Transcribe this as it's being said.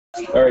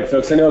All right,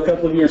 folks, I know a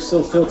couple of you are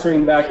still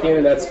filtering back in,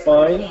 and that's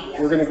fine.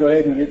 We're going to go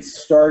ahead and get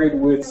started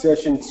with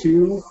session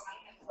 2.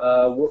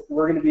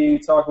 We're going to be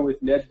talking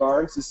with Ned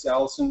Barnes, this is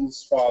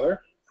Allison's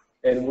father,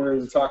 and we're going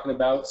to be talking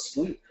about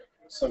sleep,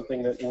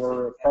 something that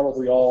we're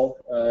probably all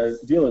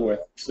dealing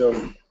with. So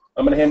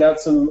I'm going to hand out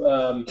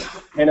some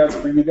handouts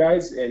for you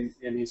guys, and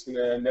Ned's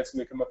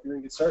going to come up here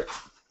and get started.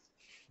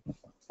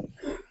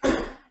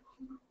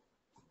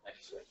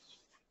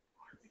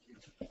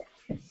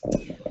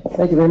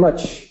 Thank you very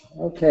much.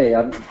 Okay,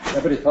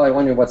 everybody's probably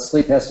wondering what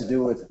sleep has to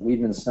do with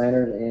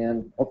Wiedemann-Steiner,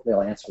 and hopefully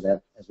I'll answer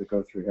that as we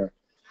go through here.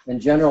 In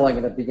general, I'm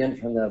going to begin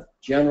from the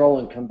general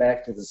and come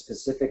back to the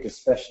specific,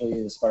 especially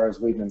as far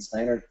as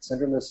Wiedemann-Steiner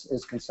syndrome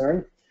is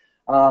concerned.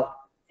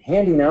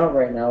 Handing out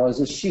right now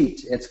is a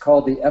sheet. It's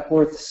called the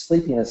Epworth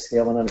Sleepiness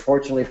Scale, and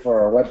unfortunately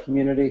for our web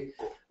community,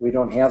 we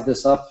don't have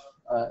this up.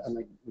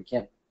 We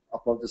can't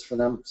upload this for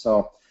them.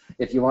 So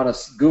if you want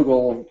to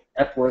Google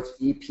Epworth,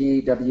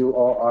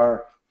 EPWORTH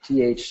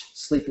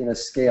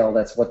sleepiness scale,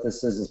 that's what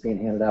this is being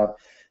handed out.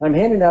 I'm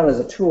handing out as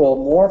a tool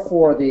more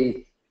for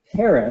the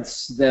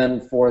parents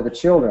than for the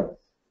children,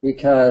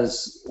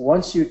 because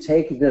once you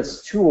take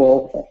this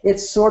tool, it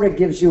sort of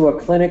gives you a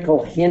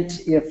clinical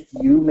hint if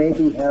you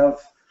maybe have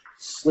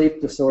sleep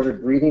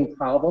disordered breathing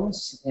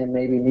problems and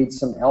maybe need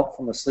some help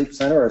from a sleep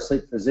center or a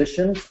sleep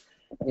physician.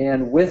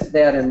 And with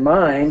that in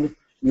mind,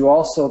 you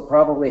also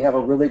probably have a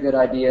really good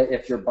idea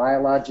if your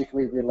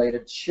biologically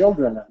related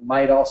children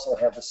might also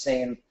have the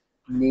same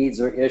needs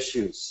or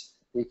issues,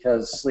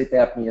 because sleep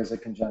apnea is a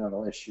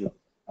congenital issue.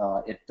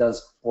 It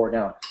does pour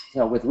down.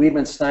 Now, with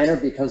Wiedemann-Steiner,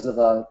 because of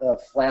the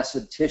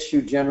flaccid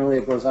tissue, generally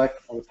it goes out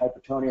with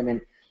hypertonia. I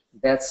mean,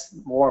 that's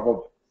more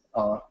of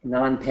a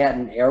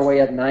non-patent airway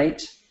at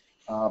night,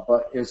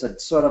 but there's a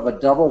sort of a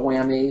double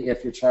whammy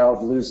if your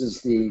child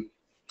loses the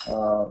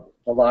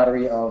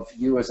lottery of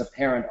you as a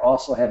parent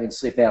also having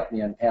sleep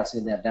apnea and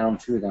passing that down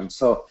to them.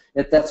 So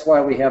that's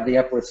why we have the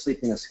Epworth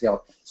Sleepiness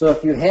Scale. So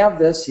if you have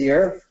this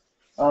here,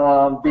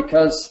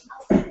 because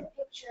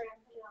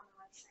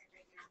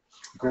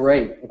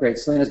great.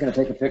 Selena's going to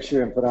take a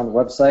picture and put it on the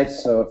website.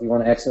 So if you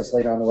want to access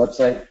later on the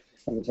website,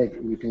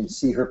 you can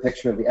see her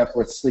picture of the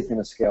Epworth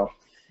Sleepiness Scale.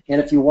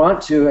 And if you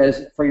want to,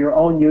 as for your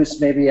own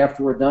use, maybe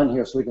after we're done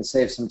here, so we can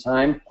save some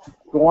time,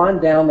 go on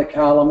down the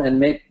column and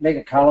make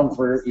a column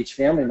for each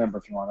family member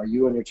if you want, or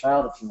you and your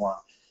child if you want.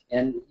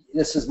 And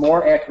this is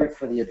more accurate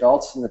for the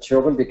adults than the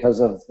children because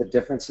of the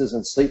differences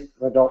in sleep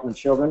for adult and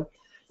children.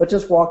 But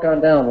just walk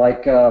on down,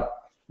 like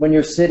when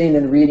you're sitting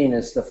and reading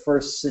is the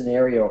first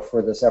scenario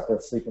for this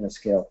Epworth Sleepiness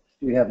Scale.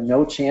 You have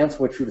no chance,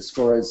 which would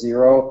score a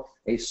 0,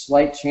 a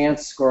slight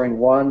chance scoring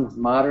 1,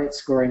 moderate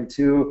scoring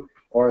 2,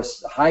 or a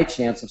high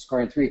chance of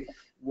scoring 3,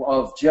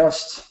 of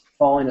just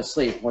falling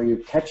asleep, where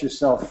you catch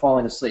yourself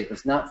falling asleep.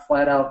 It's not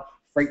flat out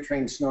freight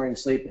train snoring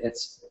sleep,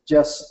 it's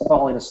just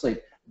falling asleep.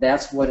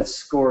 That's what it's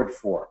scored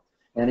for.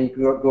 And you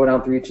can go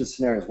down through each of the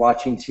scenarios,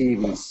 watching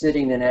TV,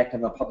 sitting and acting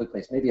in a public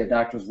place, maybe a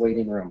doctor's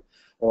waiting room,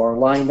 or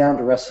lying down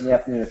to rest in the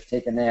afternoon if you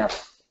take a nap,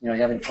 you're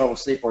having trouble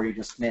sleep, or you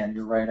just, man,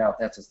 you're right out,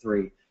 that's a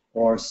 3.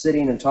 Or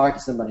sitting and talking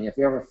to somebody. If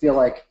you ever feel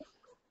like,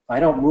 I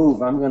don't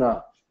move, I'm going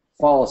to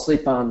fall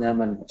asleep on them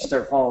and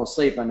start falling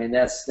asleep, I mean,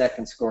 that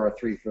can score a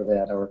 3 for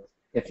that. Or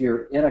if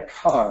you're in a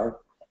car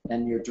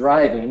and you're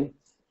driving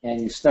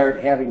and you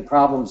start having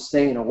problems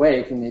staying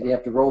awake and maybe you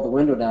have to roll the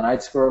window down,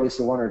 I'd score at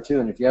least a 1 or 2.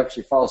 And if you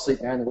actually fall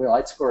asleep behind the wheel,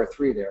 I'd score a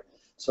 3 there.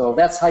 So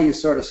that's how you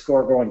sort of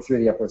score going through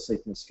the Epworth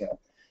Sleepiness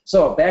Scale.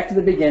 So back to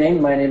the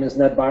beginning, my name is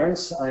Ned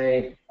Barnes.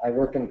 I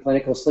work in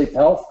clinical sleep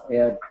health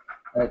and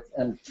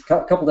a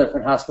couple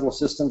different hospital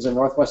systems in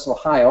Northwest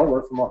Ohio.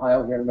 We're from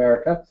Ohio here in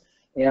America.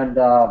 And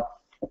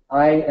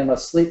I am a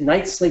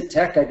night sleep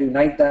tech. I do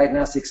night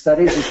diagnostic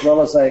studies as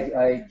well as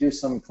I do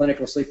some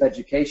clinical sleep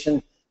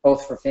education,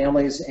 both for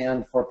families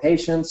and for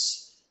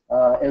patients,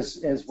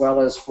 as well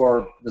as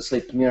for the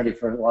sleep community.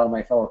 For a lot of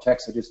my fellow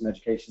techs, I do some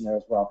education there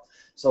as well.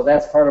 So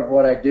that's part of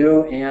what I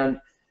do. And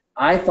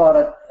I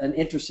thought an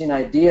interesting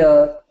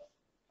idea,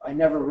 I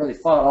never really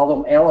thought,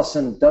 although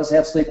Allison does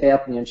have sleep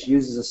apnea and she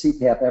uses a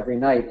CPAP every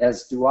night,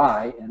 as do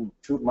I, and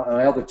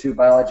my other 2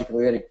 biologically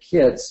related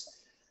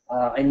kids,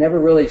 I never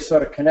really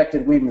sort of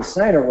connected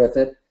Wiedemann-Steiner with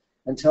it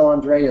until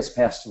Andreas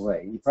passed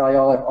away. You probably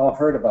all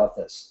heard about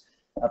this.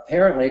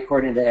 Apparently,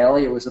 according to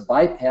Allie, it was a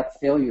BiPAP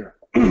failure.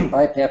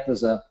 BiPAP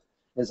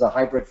is a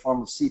hybrid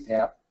form of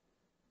CPAP,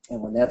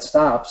 and when that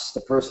stops,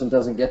 the person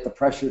doesn't get the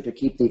pressure to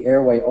keep the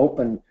airway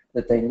open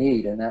that they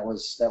need, and that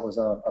was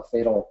a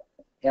fatal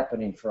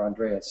happening for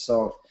Andreas.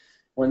 So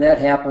when that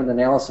happened,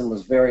 and Allison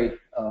was very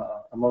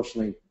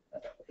emotionally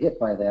hit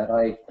by that,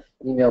 I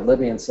emailed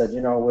Libby and said,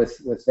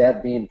 with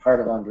that being part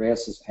of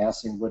Andreas's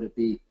passing, would it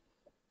be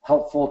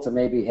helpful to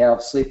maybe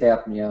have sleep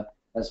apnea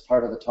as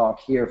part of the talk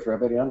here for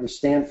everybody to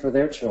understand for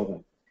their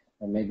children,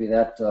 and maybe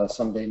that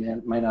someday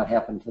might not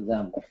happen to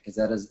them, because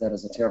that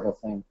is a terrible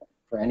thing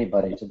for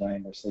anybody to die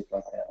in their sleep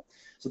like that.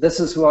 So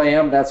this is who I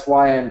am. That's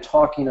why I'm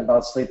talking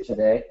about sleep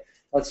today.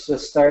 Let's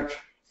just start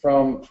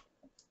from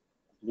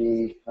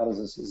the, how does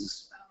this,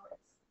 is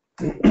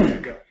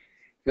this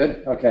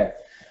good? Okay.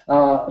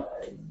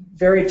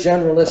 Very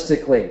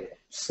generalistically,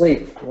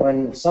 sleep.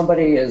 When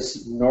somebody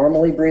is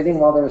normally breathing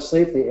while they're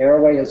asleep, the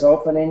airway is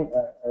opening,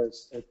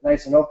 is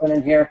nice and open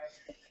in here,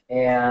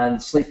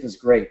 and sleep is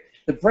great.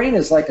 The brain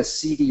is like a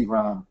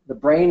CD-ROM. The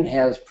brain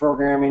has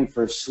programming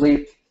for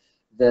sleep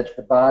that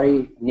the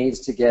body needs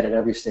to get at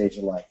every stage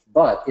of life.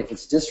 But if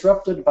it's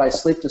disrupted by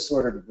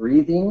sleep-disordered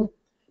breathing,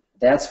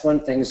 that's when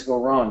things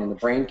go wrong, and the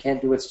brain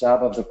can't do its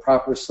job of the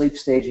proper sleep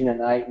staging at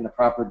night and the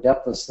proper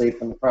depth of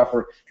sleep and the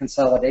proper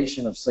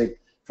consolidation of sleep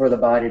for the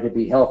body to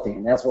be healthy,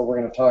 and that's what we're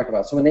going to talk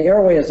about. So when the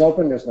airway is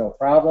open, there's no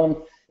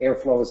problem.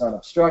 Airflow is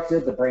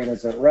unobstructed. The brain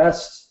is at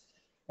rest.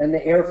 And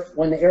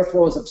when the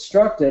airflow is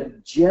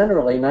obstructed,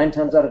 generally, 9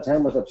 times out of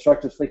 10 with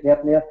obstructive sleep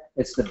apnea,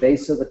 it's the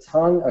base of the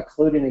tongue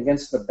occluding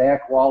against the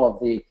back wall of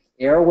the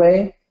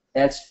airway.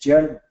 That's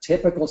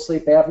typical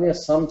sleep apnea.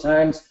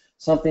 Sometimes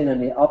something in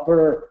the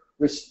upper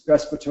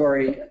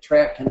respiratory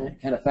tract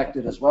can affect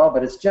it as well,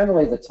 but it's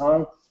generally the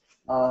tongue.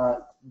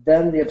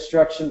 Then the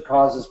obstruction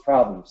causes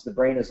problems. The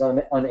brain is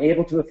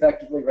unable to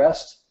effectively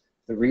rest.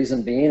 The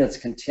reason being it's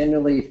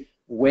continually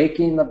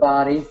waking the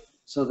body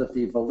so that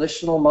the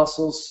volitional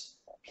muscles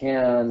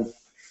can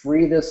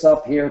free this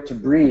up here to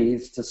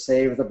breathe to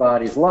save the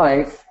body's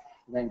life,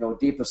 and then go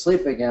deep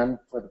asleep again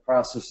for the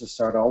process to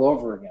start all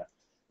over again.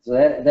 So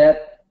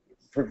that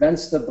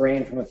prevents the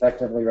brain from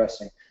effectively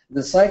resting.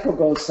 The cycle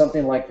goes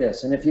something like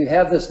this, and if you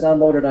have this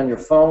downloaded on your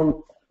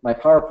phone, my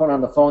PowerPoint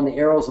on the phone, the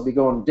arrows will be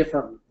going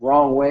different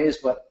wrong ways,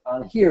 but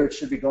on here it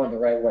should be going the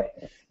right way.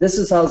 This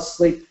is how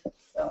sleep,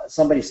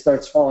 somebody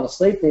starts falling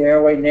asleep, the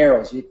airway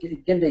narrows. You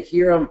begin to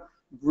hear them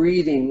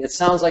breathing. It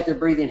sounds like they're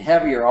breathing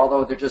heavier,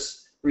 although they're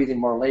just breathing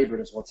more labored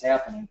is what's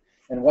happening.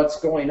 And what's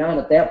going on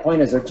at that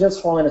point is they're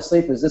just falling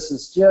asleep, as this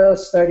is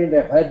just starting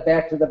to head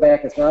back to the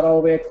back. It's not all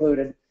the way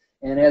occluded.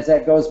 And as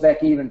that goes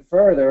back even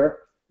further,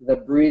 the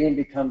breathing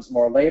becomes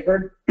more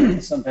labored,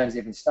 sometimes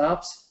even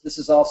stops. This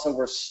is also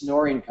where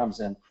snoring comes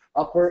in.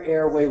 Upper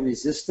airway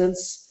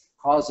resistance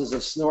causes a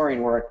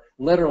snoring where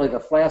literally the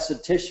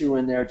flaccid tissue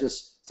in there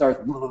just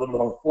starts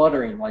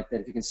fluttering like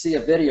that. If you can see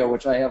a video,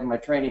 which I have in my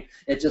training,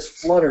 it just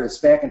flutters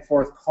back and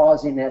forth,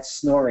 causing that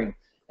snoring.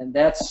 And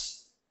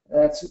that's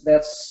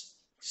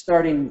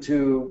starting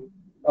to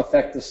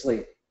affect the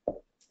sleep.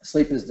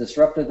 Sleep is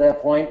disrupted at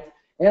that point,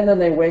 and then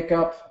they wake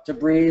up to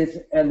breathe,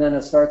 and then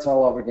it starts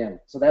all over again.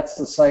 So that's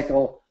the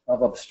cycle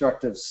of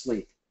obstructive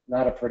sleep.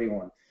 Not a pretty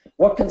one.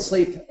 What can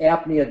sleep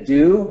apnea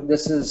do?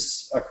 This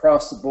is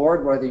across the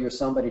board, whether you're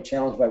somebody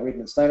challenged by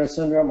Wiedemann-Steiner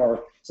Syndrome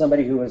or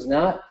somebody who is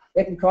not.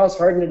 It can cause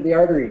hardening of the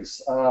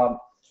arteries.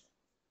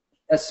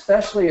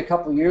 Especially a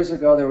couple years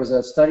ago, there was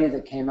a study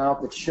that came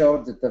out that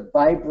showed that the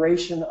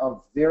vibration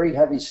of very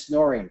heavy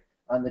snoring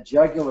on the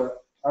jugular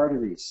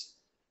arteries,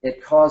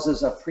 it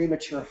causes a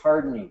premature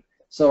hardening.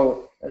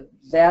 So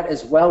that,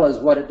 as well as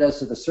what it does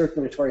to the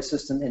circulatory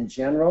system in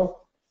general,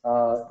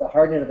 the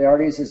hardening of the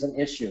arteries is an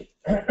issue.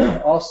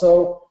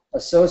 Also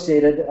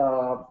associated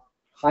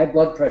high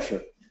blood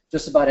pressure.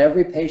 Just about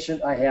every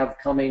patient I have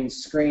coming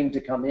screened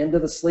to come into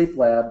the sleep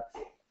lab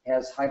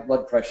has high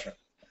blood pressure.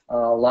 A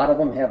lot of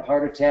them have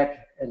heart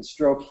attack and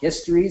stroke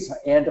histories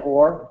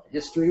and/or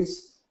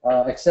histories,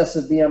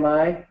 excessive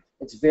BMI.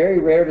 It's very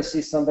rare to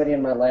see somebody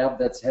in my lab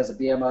that has a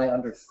BMI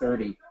under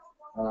 30.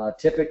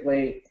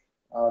 Typically,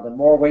 the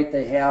more weight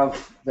they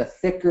have, the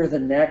thicker the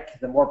neck,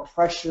 the more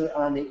pressure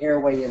on the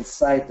airway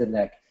inside the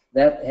neck.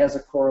 That has a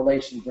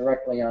correlation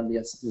directly on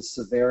the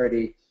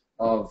severity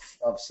of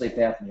sleep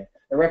apnea.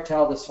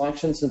 Erectile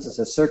dysfunction, since it's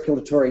a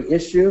circulatory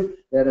issue,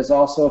 that is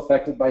also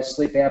affected by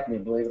sleep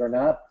apnea, believe it or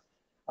not.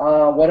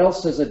 What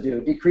else does it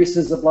do?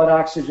 Decreases the blood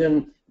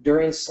oxygen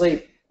during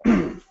sleep.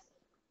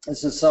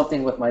 This is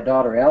something with my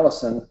daughter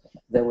Allison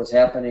that was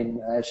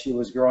happening as she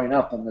was growing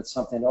up, and that's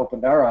something that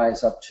opened our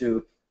eyes up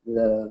to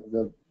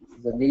the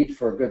need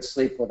for good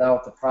sleep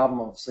without the problem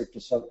of sleep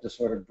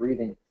disordered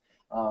breathing.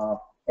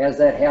 As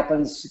that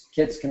happens,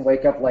 kids can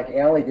wake up like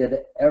Allie did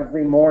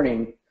every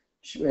morning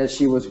as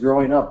she was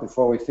growing up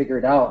before we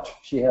figured out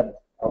she had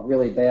a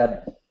really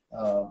bad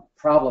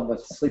problem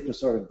with sleep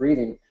disordered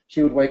breathing.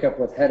 She would wake up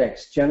with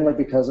headaches, generally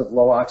because of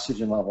low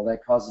oxygen level.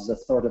 That causes a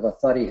sort of a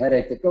thuddy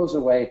headache that goes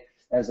away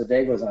as the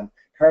day goes on.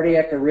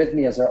 Cardiac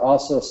arrhythmias are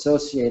also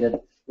associated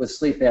with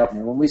sleep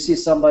apnea. When we see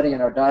somebody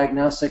in our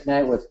diagnostic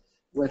night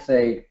with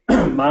a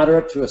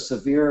moderate to a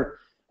severe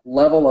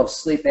level of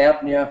sleep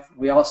apnea,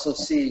 we also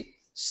see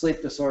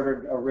sleep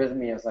disordered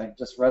arrhythmias, like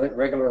just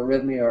regular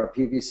arrhythmia or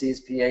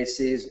PVCs,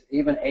 PACs,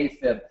 even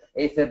AFib.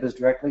 AFib is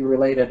directly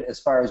related, as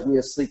far as we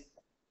as sleep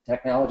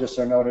technologists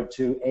are noted,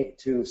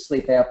 to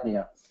sleep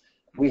apnea.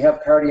 We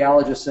have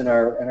cardiologists in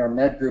our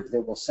med group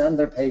that will send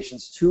their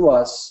patients to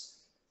us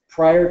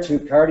prior to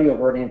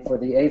cardioverting for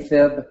the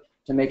AFib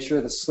to make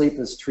sure the sleep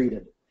is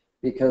treated,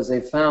 because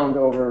they found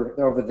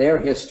over their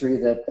history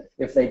that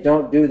if they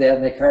don't do that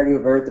and they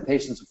cardiovert, the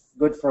patient's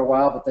good for a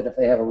while, but that if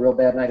they have a real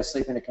bad night of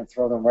sleeping, it can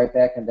throw them right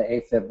back into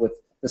AFib with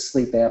the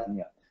sleep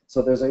apnea.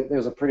 So there's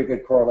a pretty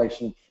good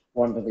correlation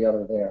one to the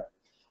other there.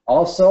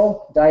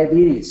 Also,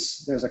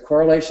 diabetes. There's a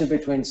correlation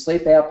between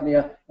sleep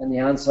apnea and the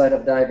onset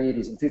of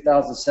diabetes. In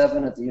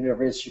 2007 at the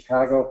University of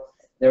Chicago,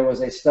 there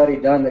was a study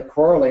done that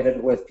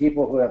correlated with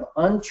people who have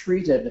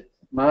untreated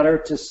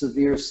moderate to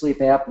severe sleep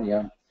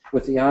apnea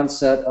with the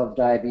onset of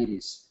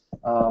diabetes.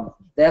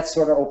 That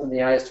sort of opened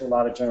the eyes to a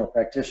lot of general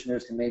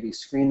practitioners to maybe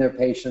screen their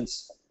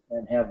patients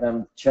and have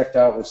them checked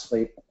out with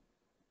sleep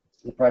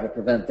to try to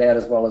prevent that,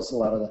 as well as a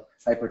lot of the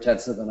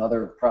hypertensive and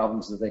other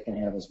problems that they can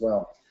have as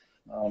well.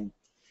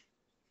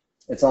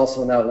 It's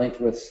also now linked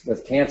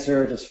with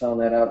cancer. Just found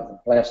that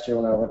out last year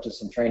when I went to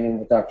some training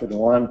with Dr.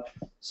 Wiedemann.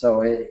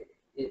 So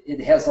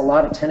it has a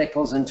lot of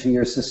tentacles into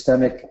your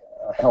systemic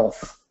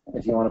health,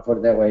 if you want to put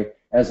it that way,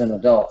 as an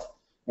adult.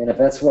 And if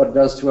that's what it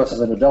does to us as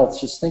an adult,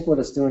 just think what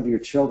it's doing to your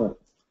children.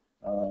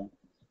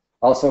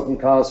 Also, it can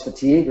cause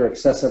fatigue or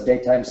excessive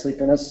daytime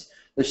sleepiness.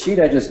 The sheet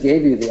I just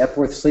gave you, the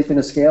Epworth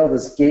Sleepiness Scale,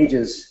 this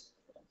gauges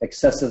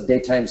excessive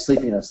daytime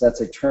sleepiness.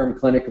 That's a term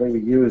clinically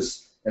we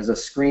use as a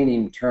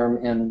screening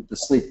term in the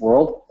sleep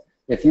world.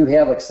 If you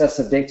have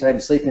excessive daytime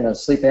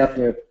sleepiness, sleep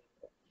apnea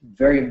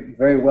very,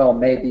 very well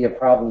may be a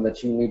problem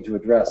that you need to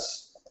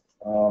address.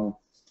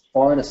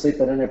 Falling asleep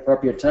at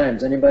inappropriate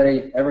times.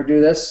 Anybody ever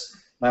do this?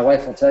 My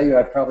wife will tell you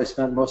I've probably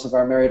spent most of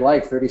our married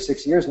life,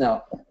 36 years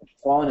now,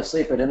 falling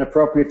asleep at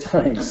inappropriate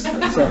times.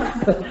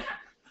 So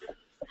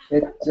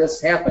it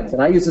just happens.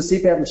 And I use a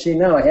CPAP machine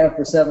now. I have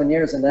for 7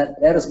 years, and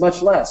that is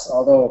much less,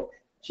 although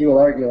she will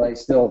argue I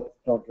still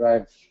don't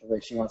drive the way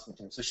she wants me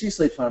to. So she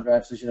sleeps when I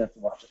drive, so she doesn't have to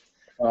watch it.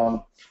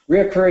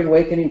 Reoccurring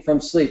awakening from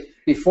sleep.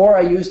 Before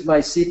I used my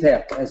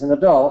CPAP as an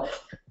adult,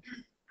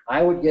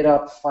 I would get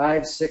up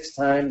 5, 6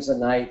 times a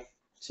night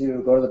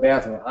to go to the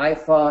bathroom. I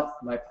thought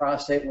my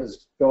prostate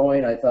was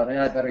going. I thought,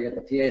 I better get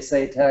the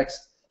PSA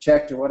text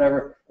checked or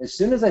whatever. As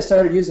soon as I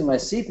started using my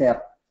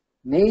CPAP,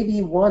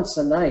 maybe once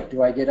a night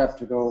do I get up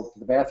to go to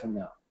the bathroom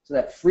now. So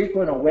that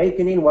frequent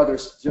awakening, whether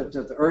it's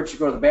the urge to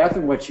go to the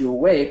bathroom, which you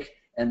awake,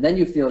 and then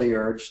you feel the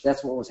urge,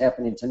 that's what was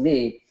happening to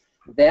me,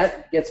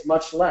 that gets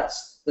much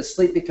less. The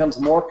sleep becomes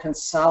more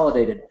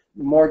consolidated,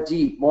 more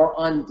deep, more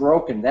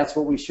unbroken. That's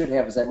what we should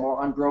have, is that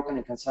more unbroken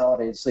and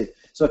consolidated sleep.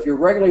 So if you're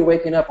regularly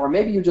waking up, or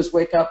maybe you just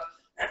wake up,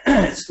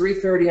 it's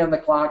 3:30 on the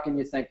clock, and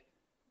you think,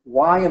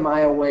 why am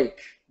I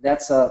awake?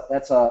 That's a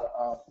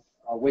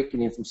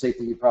awakening from sleep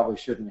that you probably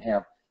shouldn't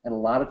have. And a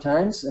lot of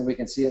times, and we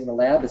can see it in the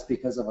lab, it's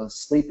because of a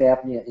sleep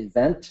apnea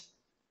event,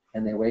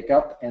 and they wake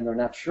up and they're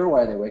not sure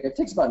why they wake up. It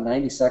takes about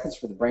 90 seconds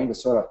for the brain to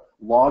sort of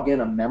log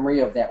in a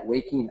memory of that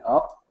waking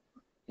up.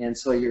 And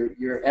so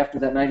you're after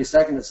that 90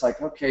 seconds, it's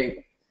like,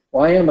 okay,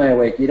 why am I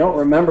awake? You don't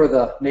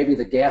remember maybe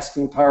the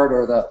gasping part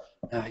or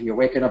you're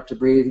waking up to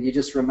breathe. You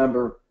just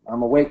remember,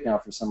 I'm awake now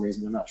for some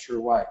reason. I'm not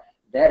sure why.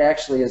 That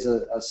actually is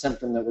a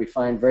symptom that we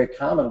find very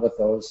common with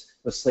those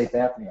with sleep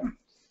apnea.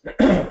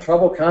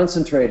 Trouble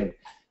concentrating.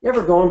 You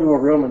ever go into a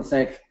room and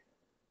think,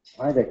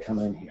 why did I come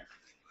in here?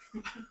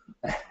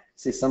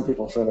 See some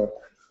people sort of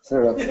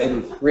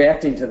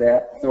reacting to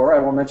that. Or I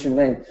won't mention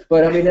your name.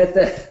 But I mean,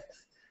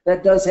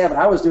 that does happen.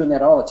 I was doing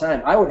that all the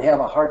time. I would have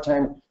a hard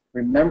time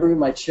remembering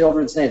my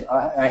children's names.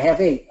 I have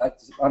 8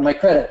 on my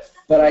credit.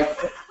 But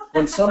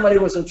when somebody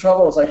was in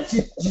trouble, I was like,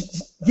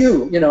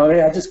 you know, I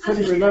mean, I just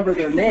couldn't remember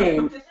their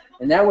name.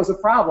 And that was a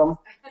problem.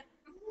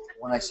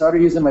 When I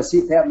started using my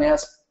CPAP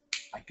mask,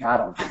 I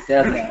got them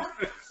dead now.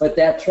 But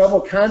that trouble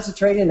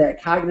concentrating,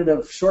 that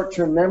cognitive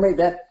short-term memory,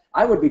 that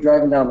I would be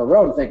driving down the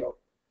road and think,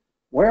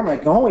 where am I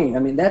going? I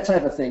mean, that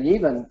type of thing.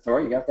 Even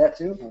Thor, you got that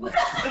too?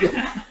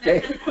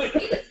 Okay.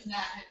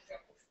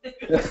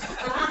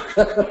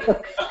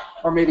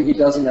 Or maybe he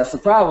doesn't. That's the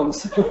problem.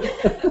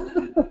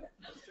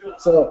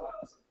 So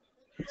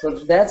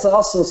that's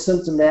also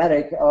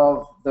symptomatic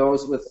of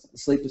those with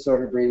sleep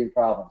disorder breathing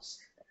problems.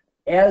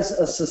 As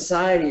a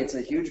society, it's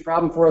a huge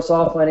problem for us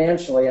all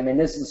financially. I mean,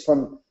 this is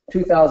from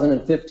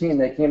 2015.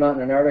 They came out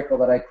in an article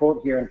that I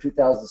quote here in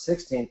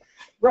 2016.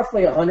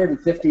 Roughly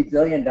 $150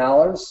 billion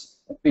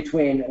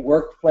between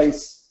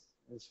workplace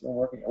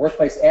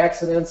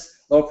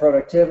accidents, low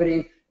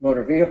productivity,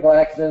 motor vehicle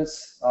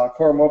accidents,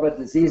 comorbid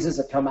diseases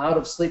that come out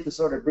of sleep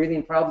disordered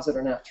breathing problems that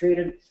are not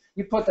treated.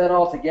 You put that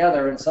all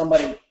together, and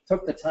somebody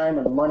took the time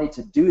and the money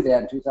to do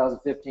that in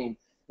 2015.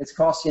 It's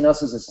costing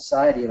us as a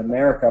society in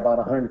America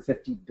about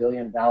 $150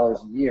 billion a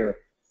year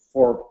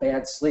for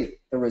bad sleep,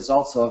 the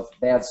results of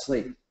bad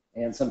sleep,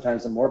 and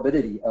sometimes the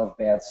morbidity of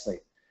bad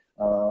sleep.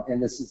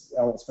 And this is,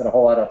 I won't spend a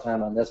whole lot of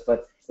time on this,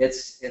 but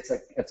it's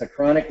a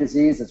chronic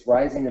disease. It's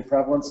rising in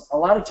prevalence. A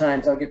lot of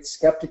times I'll get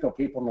skeptical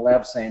people in the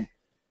lab saying,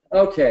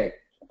 okay,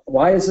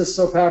 why is this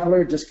so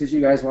popular? Just because you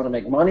guys want to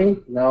make money?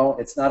 No,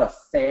 it's not a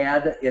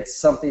fad. It's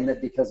something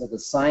that because of the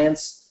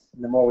science,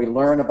 and the more we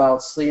learn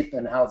about sleep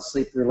and how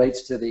sleep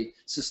relates to the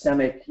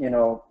systemic,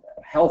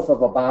 health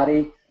of a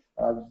body,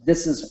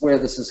 this is where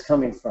this is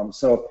coming from.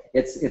 So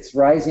it's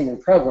rising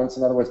in prevalence.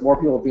 In other words, more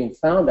people are being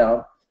found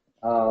out.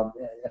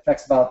 It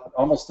affects about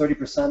almost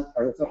 30%,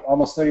 or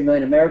almost 30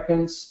 million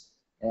Americans,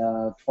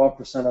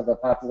 12% of the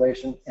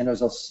population, and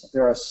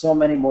there are so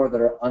many more that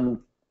are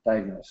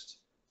undiagnosed.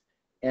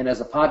 And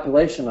as a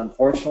population,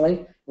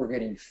 unfortunately, we're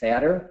getting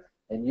fatter,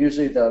 And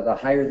usually the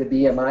higher the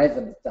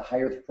BMI, the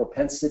higher the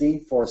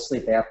propensity for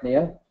sleep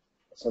apnea.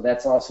 So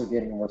that's also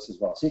getting worse as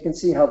well. So you can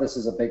see how this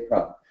is a big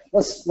problem.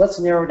 Let's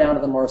narrow down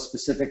to the more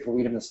specific for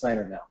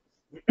Wiedemann-Steiner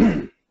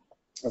now.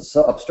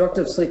 So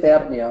obstructive sleep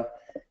apnea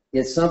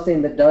is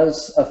something that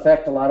does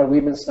affect a lot of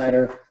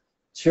Wiedemann-Steiner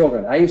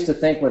children. I used to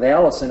think with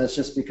Allison it's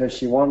just because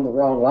she won the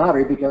wrong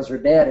lottery because her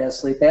dad has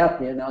sleep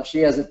apnea. Now she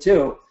has it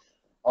too,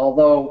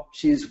 although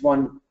she's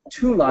won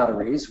 2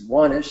 lotteries.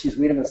 One is she's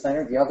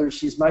Wiedemann-Steiner, the other is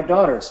she's my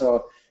daughter.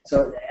 So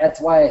that's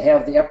why I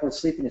have the Epworth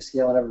Sleepiness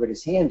Scale in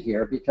everybody's hand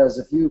here, because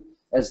if you,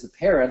 as the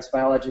parents,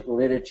 biologically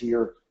related to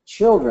your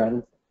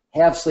children,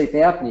 have sleep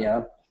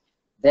apnea,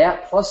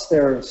 that plus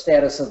their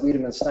status of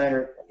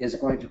Wiedemann-Steiner is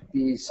going to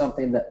be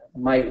something that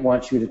might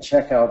want you to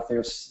check out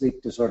their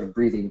sleep disordered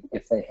breathing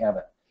if they have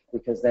it,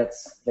 because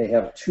they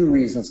have 2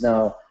 reasons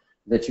now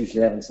that you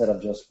should have instead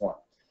of just 1.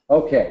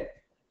 Okay,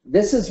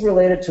 this is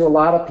related to a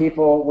lot of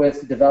people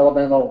with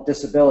developmental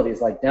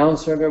disabilities like Down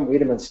syndrome,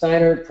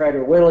 Wiedemann-Steiner,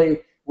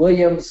 Prader-Willi,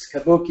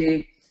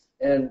 Kabuki,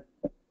 and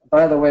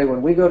by the way,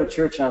 when we go to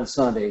church on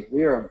Sunday,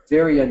 we are a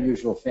very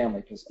unusual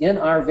family because in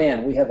our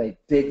van, we have a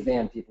big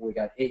van, people. We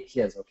got 8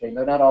 kids, okay?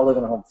 They're not all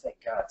living at home, thank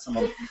God. Some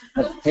of them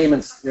have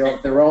payments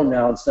their own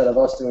now instead of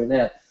us doing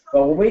that.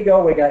 But when we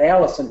go, we got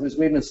Allison, who's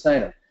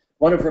Wiedemann-Steiner.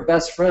 One of her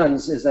best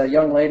friends is a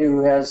young lady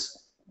who has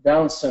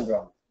Down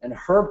syndrome, and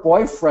her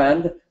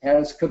boyfriend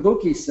has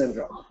Kabuki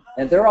syndrome.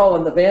 And they're all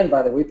in the van,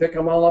 by the way. We pick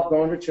them all up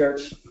going to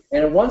church.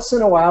 And once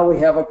in a while, we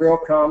have a girl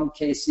come,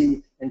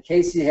 Casey, and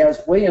Casey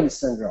has Williams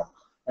syndrome.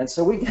 And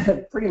so we get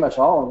it pretty much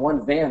all in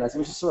one van. It's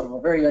just sort of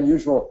a very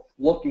unusual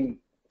looking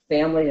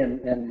family,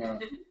 and of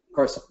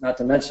course, not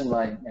to mention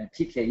my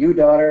PKU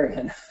daughter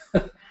and,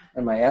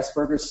 and my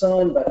Asperger's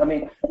son, but I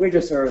mean, we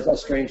just are a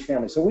strange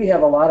family. So we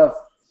have a lot of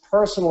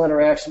personal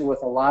interaction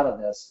with a lot of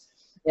this.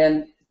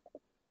 And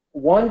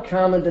one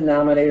common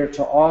denominator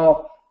to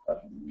all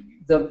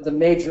the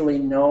majorly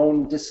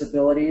known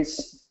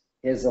disabilities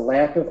is a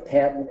lack of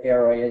patent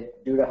airway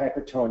due to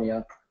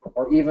hypertonia,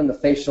 or even the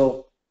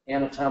facial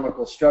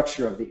anatomical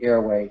structure of the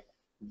airway.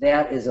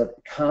 That is a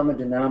common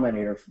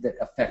denominator that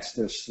affects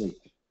their sleep.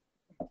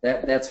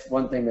 That's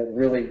one thing that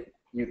really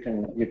you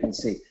can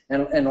see.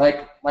 And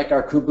like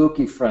our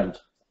Kabuki friend,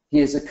 he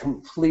is a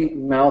complete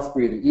mouth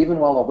breather. Even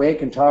while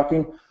awake and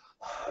talking,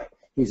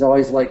 he's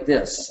always like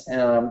this.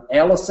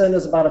 Allison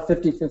is about a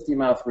 50-50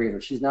 mouth breather.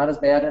 She's not as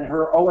bad, and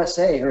her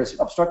OSA, her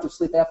obstructive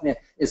sleep apnea,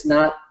 is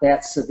not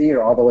that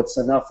severe, although it's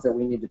enough that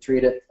we need to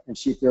treat it, and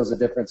she feels a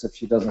difference if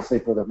she doesn't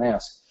sleep with her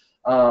mask.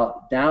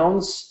 Down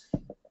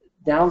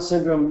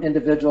syndrome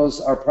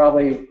individuals are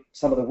probably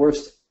some of the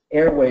worst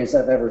airways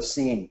I've ever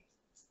seen.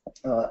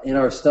 In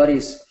our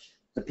studies,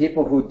 the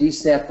people who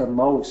desat the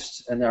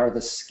most and are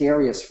the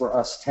scariest for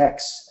us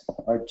techs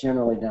are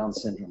generally Down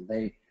syndrome.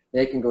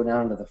 They can go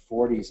down to the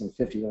 40s and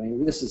 50s. I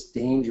mean, this is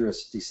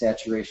dangerous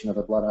desaturation of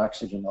the blood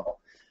oxygen level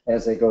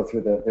as they go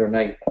through their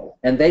night.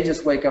 And they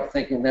just wake up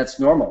thinking that's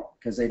normal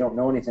because they don't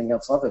know anything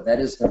else other. That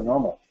is their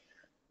normal.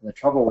 The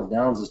trouble with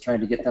Downs is trying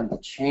to get them to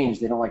change.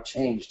 They don't like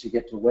change to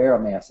get to wear a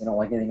mask. They don't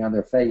like anything on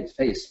their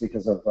face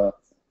because of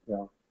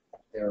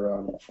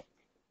their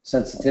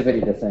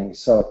sensitivity to things.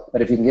 So,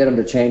 but if you can get them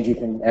to change, you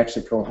can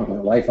actually prolong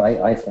their life,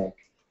 I think.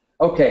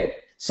 Okay,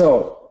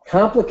 so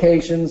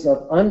complications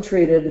of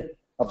untreated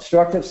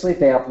obstructive sleep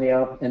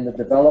apnea in the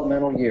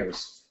developmental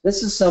years.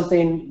 This is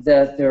something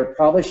that there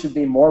probably should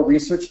be more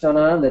research done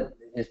on that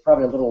is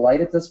probably a little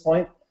light at this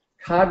point.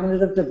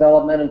 Cognitive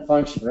development and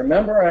function.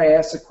 Remember I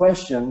asked a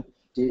question,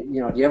 do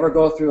you ever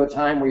go through a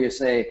time where you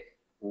say,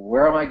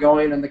 where am I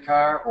going in the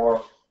car,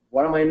 or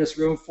what am I in this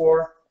room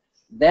for?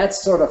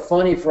 That's sort of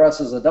funny for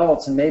us as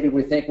adults, and maybe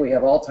we think we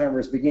have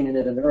Alzheimer's beginning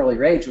at an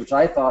early age, which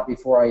I thought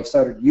before I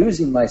started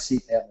using my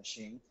CPAP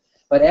machine.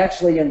 But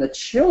actually in the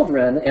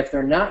children, if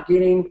they're not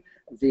getting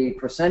the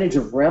percentage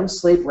of REM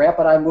sleep,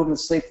 rapid eye movement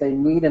sleep they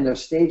need in their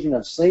staging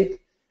of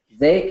sleep,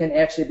 they can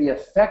actually be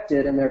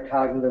affected in their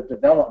cognitive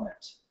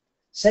development.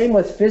 Same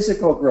with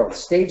physical growth,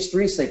 stage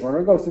 3 sleep. We're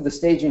going to go through the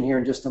staging here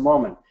in just a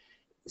moment.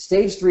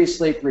 Stage 3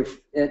 sleep,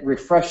 it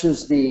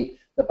refreshes the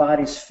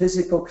body's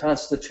physical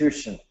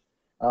constitution,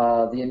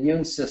 the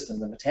immune system,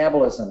 the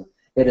metabolism.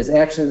 It is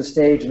actually the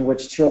stage in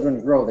which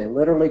children grow. They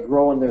literally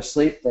grow in their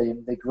sleep.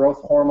 The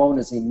growth hormone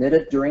is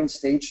emitted during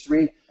stage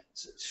 3,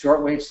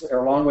 short-wave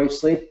or long-wave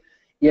sleep.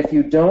 If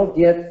you don't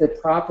get the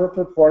proper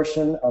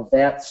proportion of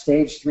that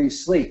stage 3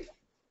 sleep,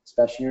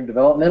 especially in your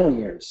developmental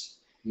years,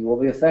 you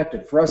will be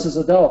affected. For us as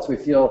adults, we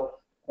feel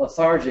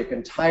lethargic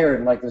and tired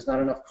and like there's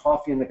not enough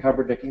coffee in the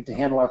cupboard to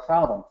handle our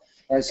problem.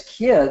 As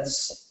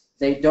kids,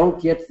 they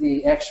don't get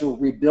the actual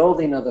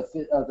rebuilding of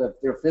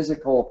their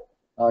physical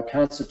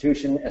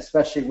constitution,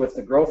 especially with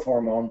the growth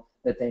hormone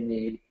that they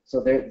need,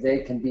 so they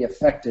can be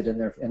affected in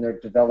their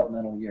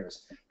developmental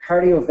years.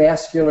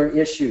 Cardiovascular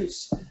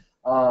issues.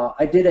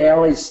 I did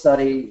Allie's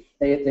study.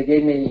 They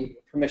gave me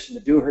permission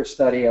to do her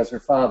study as her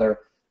father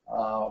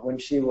when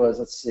she was,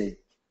 let's see,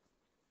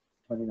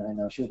 29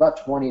 now. She was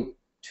about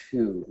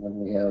 22 when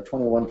we had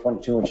 21,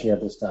 22 when she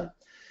had this done.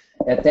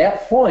 At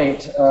that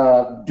point,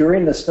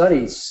 during the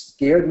study,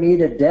 scared me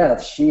to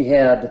death. She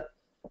had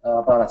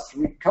about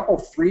a couple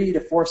 3 to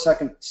 4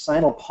 second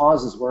sinal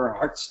pauses where her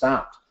heart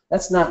stopped.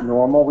 That's not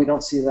normal. We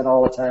don't see that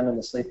all the time in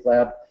the sleep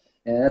lab,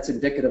 and that's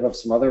indicative of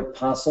some other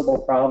possible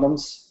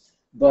problems.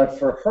 But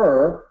for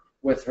her,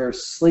 with her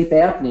sleep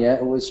apnea,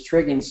 it was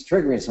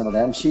triggering some of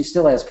that, and she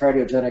still has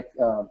cardiogenic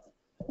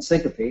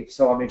syncope,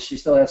 so I mean she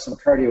still has some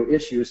cardio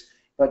issues,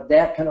 but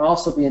that can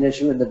also be an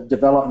issue in the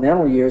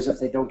developmental years if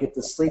they don't get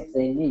the sleep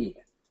they need.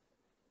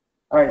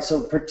 All right,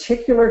 so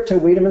particular to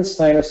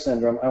Wiedemann-Steiner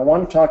syndrome, I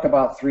want to talk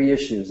about 3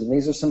 issues, and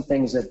these are some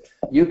things that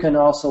you can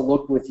also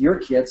look with your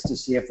kids to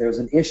see if there's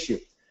an issue.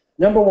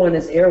 Number 1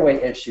 is airway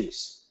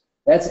issues.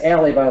 That's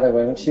Allie, by the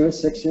way, when she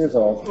was 6 years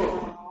old.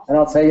 And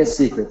I'll tell you a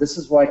secret. This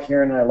is why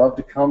Karen and I love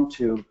to come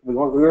to, we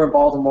were in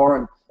Baltimore,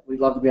 and we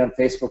love to be on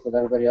Facebook with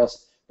everybody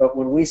else. But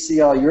when we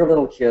see all your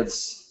little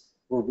kids,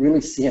 we're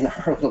really seeing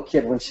our little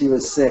kid when she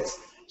was 6.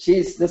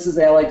 This is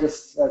Allie,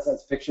 just that's a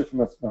picture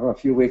from a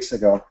few weeks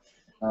ago.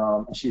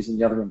 She's in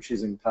the other room.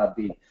 She's in Pod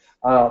B.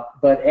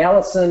 But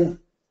Allison,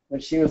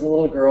 when she was a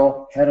little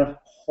girl, had a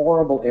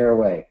horrible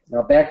airway.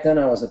 Now, back then,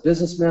 I was a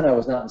businessman. I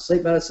was not in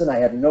sleep medicine. I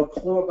had no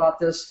clue about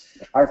this.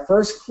 Our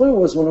first clue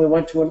was when we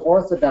went to an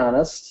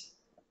orthodontist.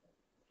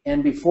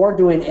 And before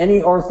doing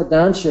any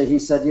orthodontia, he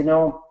said, you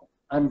know,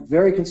 I'm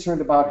very concerned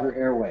about her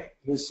airway.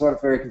 He was sort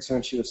of very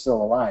concerned she was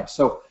still alive.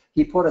 So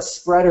he put a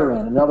spreader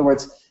in. In other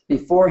words,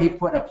 before he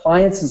put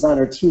appliances on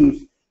her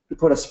teeth, he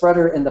put a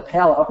spreader in the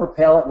palate, upper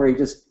palate, where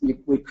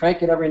we'd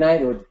crank it every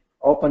night. It would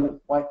open.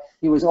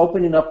 He was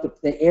opening up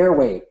the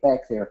airway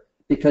back there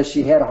because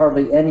she had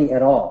hardly any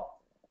at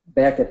all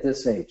back at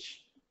this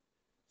age.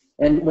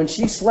 And when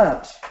she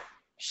slept,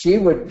 she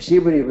would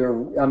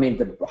either, I mean,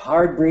 the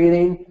hard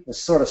breathing, the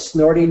sort of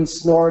snorting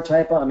snore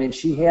type of, I mean,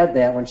 she had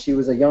that when she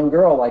was a young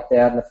girl like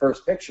that in the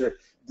first picture,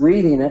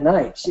 breathing at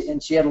night.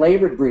 And she had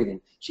labored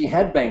breathing. She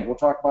headbanged. We'll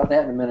talk about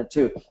that in a minute,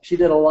 too. She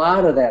did a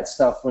lot of that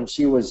stuff when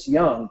she was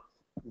young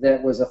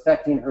that was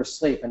affecting her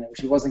sleep, and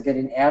she wasn't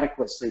getting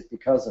adequate sleep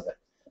because of it.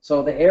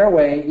 So the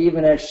airway,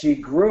 even as she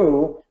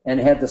grew and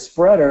had the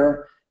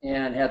spreader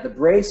and had the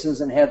braces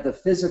and had the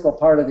physical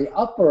part of the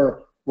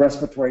upper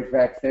respiratory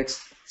tract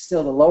fixed,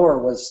 still the lower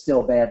was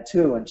still bad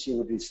too, and she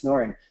would be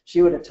snoring.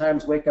 She would at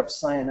times wake up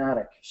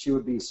cyanotic. She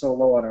would be so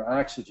low on her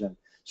oxygen.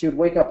 She would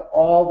wake up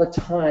all the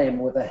time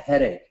with a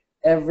headache.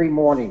 Every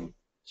morning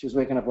she was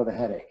waking up with a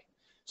headache.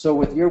 So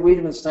with your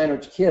Wiedemann-Steiner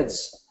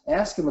kids,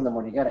 ask them in the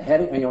morning, you got a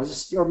headache? You know,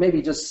 or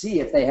maybe just see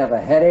if they have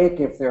a headache,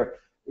 if they're,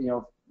 you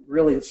know,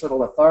 really sort of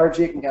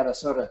lethargic and got to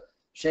sort of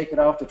shake it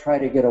off to try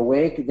to get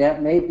awake.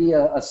 That may be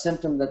a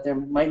symptom that they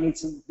might need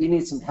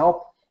some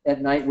help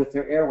at night with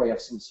their airway of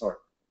some sort.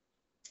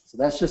 So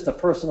that's just a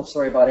personal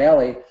story about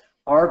Allie,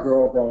 our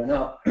girl growing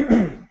up.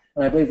 And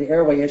I believe the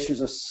airway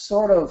issues are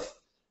sort of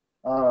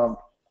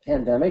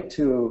pandemic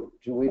to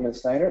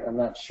Wiedemann-Steiner. I'm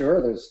not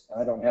sure.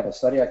 I don't have a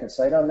study I can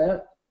cite on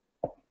that.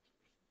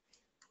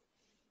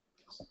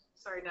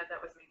 Sorry, Ned,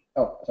 that was me.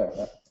 Oh,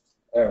 sorry.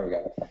 There we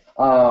go.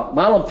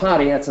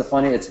 Malampati, that's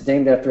it's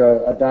named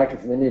after a doctor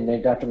from India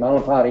named Dr.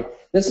 Malampati.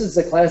 This is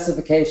the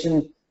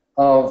classification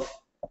of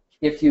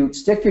if you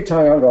stick your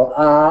tongue out and go,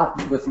 ah,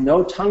 with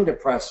no tongue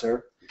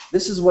depressor,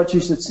 this is what you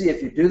should see.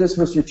 If you do this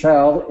with your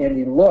child and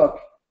you look,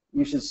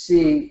 you should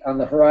see on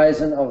the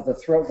horizon of the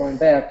throat going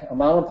back, a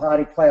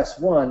Malampati class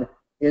 1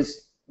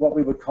 is what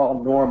we would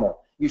call normal.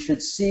 You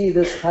should see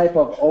this type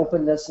of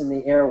openness in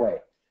the airway.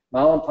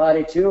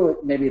 Malampati 2,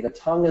 maybe the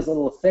tongue is a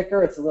little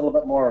thicker, it's a little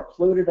bit more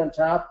occluded on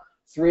top.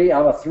 3,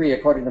 I'm a 3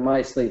 according to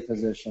my sleep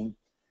physician.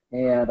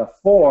 And a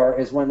 4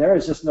 is when there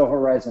is just no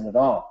horizon at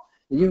all.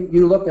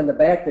 You look in the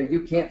back there,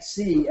 you can't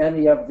see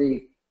any of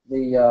the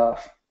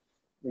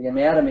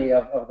anatomy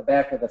of the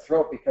back of the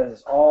throat because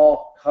it's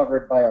all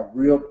covered by a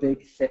real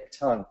big, thick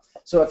tongue.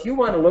 So if you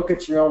want to look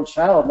at your own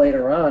child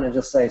later on and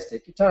just say,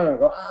 stick your tongue and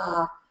go,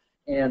 ah,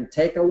 and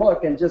take a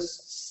look and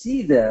just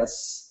see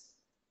this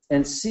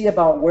and see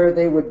about where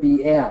they would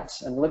be at.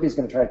 And Libby's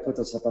going to try to put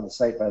this up on the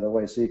site, by the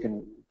way, so you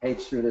can page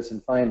through this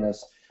and find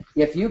this.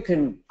 If you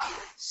can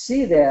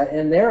see that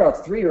and they're a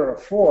 3 or a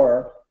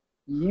 4,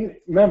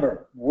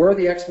 remember, we're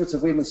the experts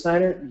of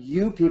Wiedemann-Steiner.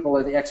 You people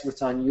are the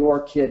experts on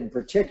your kid in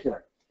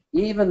particular.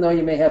 Even though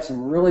you may have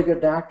some really good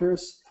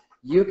doctors,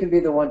 you can be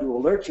the one to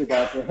alert your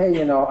doctor, hey,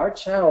 you know, our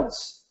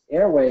child's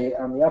airway,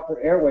 on the upper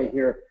airway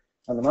here,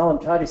 on the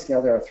Malampati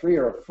scale, there are 3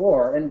 or a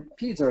 4, and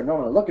peds are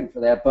normally looking for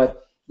that,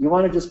 but you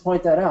want to just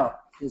point that out.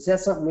 Is that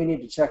something we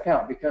need to check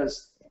out?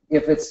 Because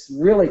if it's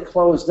really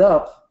closed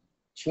up,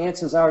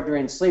 chances are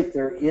during sleep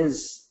there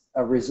is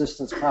a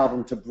resistance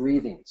problem to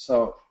breathing.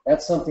 So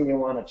that's something you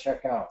want to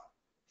check out.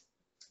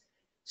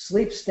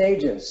 Sleep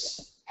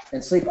stages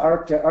and sleep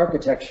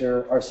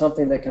architecture are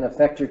something that can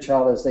affect your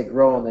child as they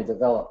grow and they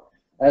develop.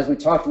 As we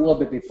talked a little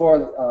bit before,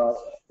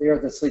 there are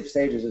the sleep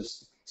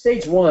stages.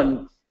 Stage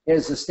 1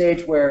 is the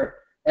stage where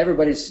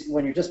everybody's,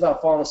 when you're just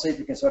about falling asleep,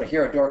 you can sort of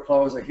hear a door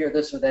close or hear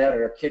this or that,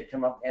 or a kid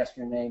come up and ask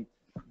your name.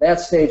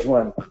 That's stage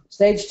 1.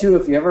 Stage 2,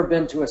 if you've ever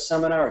been to a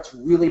seminar, it's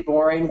really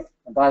boring.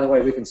 And by the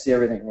way, we can see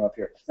everything from up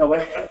here. No,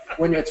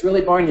 when it's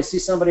really boring, you see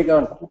somebody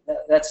going,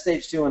 that's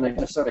stage 2, and they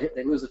just sort of hit,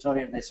 they lose the tone,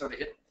 and they sort of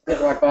hit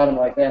rock bottom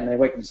like that, and they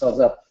wake themselves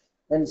up.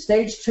 And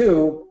stage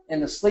 2,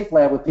 in the sleep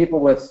lab with people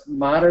with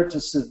moderate to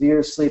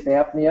severe sleep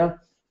apnea,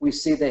 we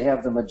see they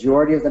have the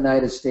majority of the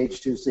night as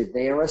stage 2 sleep.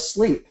 They are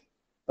asleep,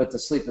 but the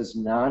sleep is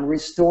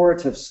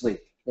non-restorative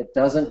sleep. It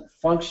doesn't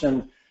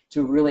function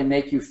to really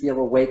make you feel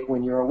awake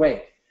when you're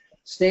awake.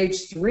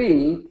 Stage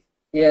 3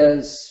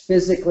 is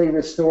physically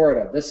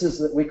restorative. This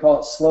is, we call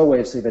it slow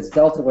wave sleep. It's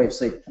delta wave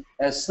sleep.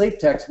 As sleep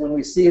techs, when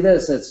we see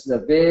this, it's the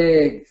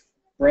big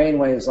brain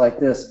waves like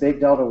this, big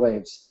delta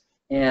waves.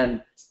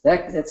 And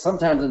that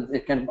sometimes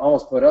it can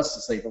almost put us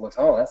to sleep. It looks,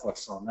 oh, that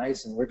looks so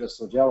nice, and we're just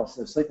so jealous.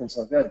 They're sleeping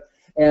so good.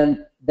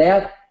 And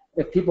that,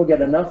 if people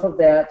get enough of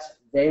that,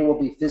 they will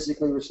be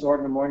physically restored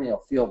in the morning. They'll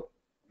feel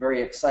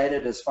very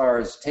excited as far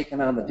as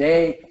taking on the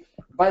day.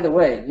 By the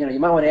way, you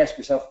might want to ask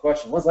yourself a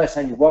question. When's the last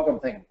time you woke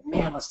up thinking,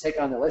 man, let's take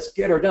on that, let's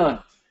get her done?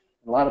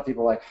 And a lot of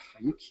people are like,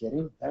 are you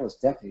kidding? That was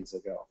decades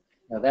ago.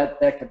 Now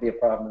that could be a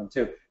problem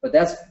too. But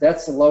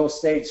that's the low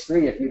stage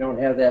 3 if you don't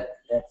have that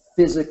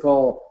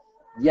physical,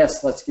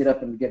 yes, let's get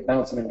up and get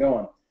bouncing and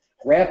going.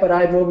 Rapid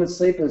eye movement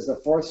sleep is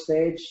the 4th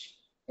stage,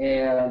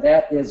 and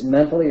that is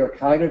mentally or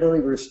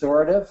cognitively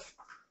restorative.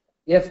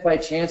 If by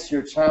chance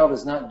your child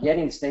is not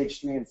getting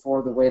stage 3 and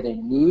 4 the way they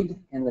need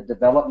in the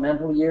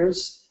developmental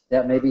years,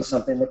 that may be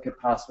something that could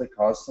possibly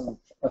cause some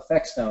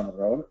effects down the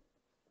road.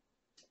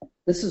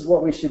 This is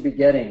what we should be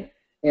getting.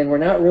 And we're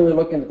not really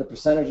looking at the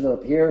percentages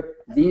up here.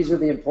 These are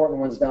the important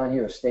ones down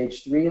here.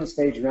 Stage 3 and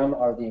stage REM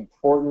are the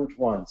important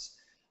ones.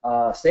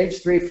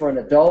 Stage 3 for an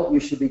adult, you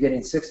should be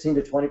getting 16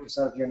 to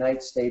 20% of your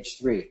night stage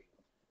 3.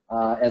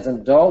 As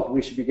an adult,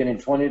 we should be getting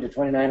 20 to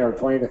 29 or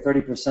 20 to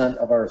 30%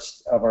 of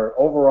our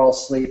overall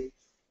sleep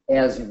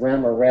as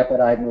REM or rapid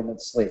eye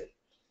movement sleep.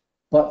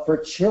 But for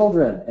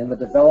children in the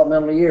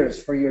developmental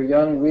years, for your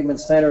young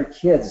Wiedemann-Steiner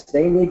kids,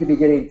 they need to be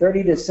getting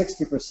 30 to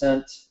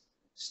 60%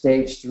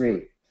 stage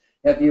 3.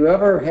 Have you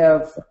ever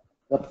have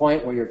the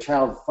point where your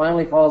child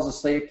finally falls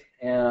asleep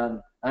and,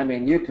 I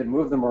mean, you could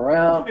move them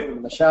around, put them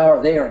in the shower,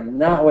 they are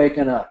not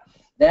waking up?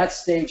 That's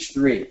stage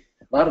 3.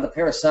 A lot of the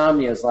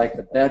parasomnias, like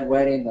the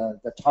bedwetting,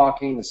 the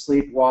talking, the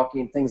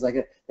sleepwalking, things like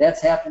that, that's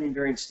happening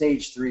during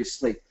stage 3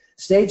 sleep.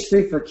 Stage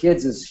 3 for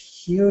kids is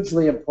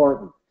hugely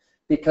important,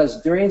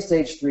 because during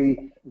stage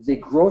 3, the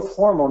growth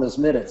hormone is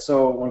emitted.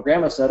 So when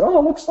Grandma said, oh,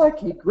 it looks like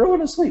he grew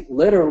in his sleep,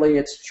 literally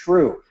it's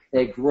true.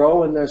 They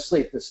grow in their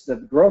sleep.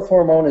 The growth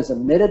hormone is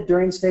emitted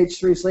during stage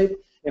 3 sleep.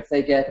 If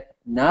they get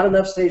not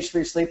enough stage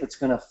 3 sleep, it's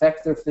going to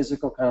affect their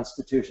physical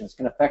constitution. It's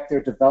going to affect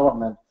their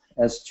development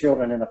as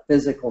children in a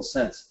physical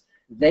sense.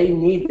 They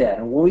need that.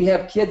 And when we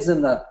have kids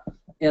in the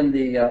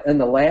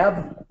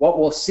lab, what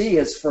we'll see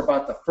is for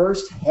about the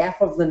first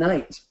half of the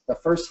night, the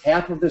first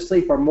half of their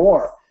sleep or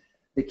more,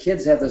 the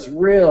kids have this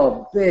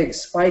real big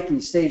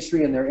spiky stage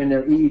 3 in their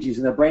EEGs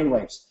and their brain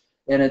waves,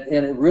 and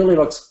it really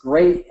looks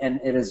great. And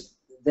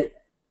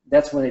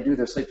that's when they do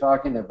their sleep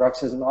talking, their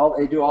bruxism,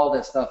 they do all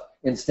that stuff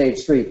in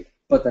stage 3.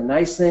 But the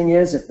nice thing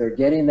is, if they're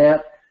getting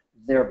that,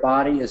 their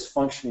body is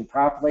functioning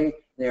properly,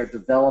 they're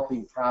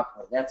developing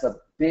properly. That's a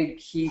big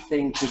key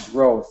thing to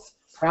growth.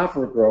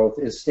 Proper growth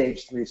is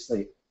stage 3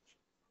 sleep.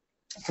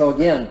 So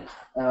again,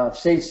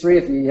 stage 3,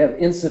 if you have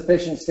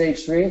insufficient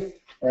stage 3,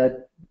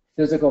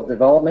 physical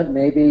development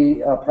may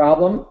be a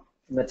problem.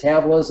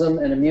 Metabolism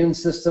and immune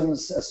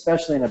systems,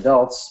 especially in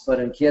adults, but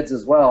in kids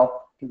as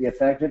well, can be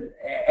affected.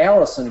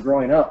 Allison,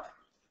 growing up,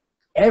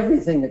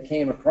 everything that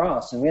came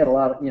across, and we had a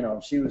lot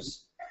of, she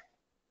was,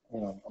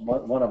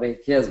 one of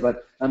 8 kids,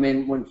 but I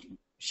mean, when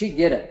she'd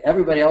get it,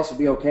 everybody else would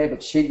be okay,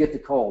 but she'd get the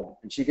cold,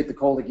 and she'd get the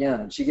cold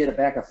again, and she'd get it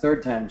back a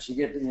 3rd time, and she'd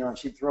get, and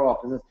she'd throw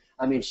up. And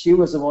I mean, she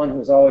was the one who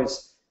was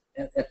always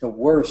at the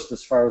worst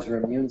as far as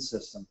her immune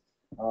system.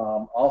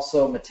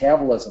 Also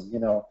metabolism,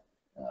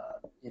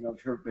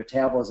 her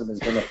metabolism has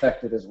been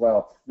affected as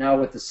well. Now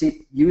with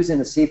using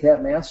the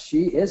CPAP mask,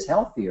 she is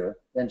healthier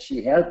than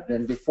she had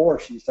been before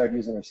she started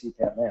using her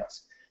CPAP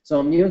mask. So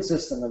immune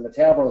system and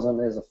metabolism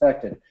is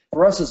affected.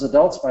 For us as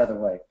adults, by the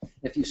way,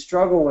 if you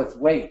struggle with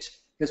weight,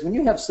 because when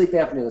you have sleep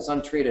apnea that's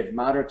untreated,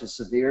 moderate to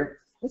severe,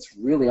 it's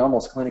really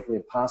almost clinically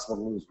impossible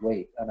to lose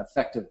weight, an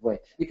effective weight.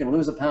 You can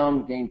lose a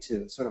pound, gain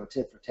 2, sort of a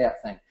tit for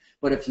tat thing.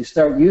 But if you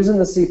start using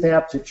the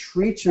CPAP to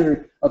treat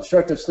your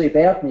obstructive sleep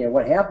apnea,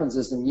 what happens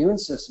is the immune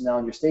system now,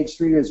 and your stage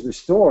 3 is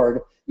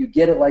restored, you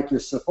get it like you're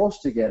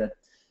supposed to get it.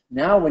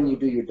 Now when you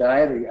do your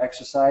diet or your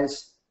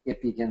exercise,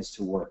 it begins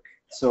to work.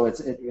 So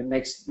it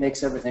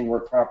makes everything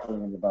work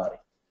properly in the body.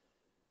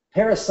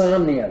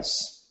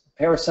 Parasomnias.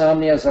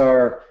 Parasomnias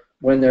are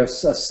when they're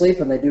asleep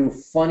and they do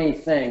funny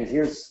things.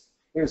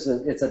 It's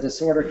a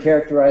disorder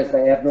characterized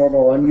by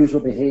abnormal, unusual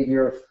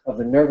behavior of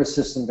the nervous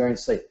system during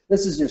sleep.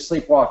 This is your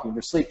sleepwalking,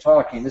 your sleep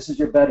talking. This is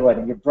your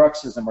bedwetting, your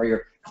bruxism, or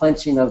your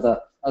clenching of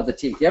the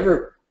teeth. You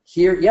ever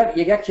hear? Yeah,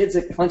 you got kids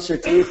that clench their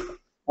teeth.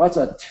 Well, that's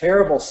a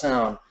terrible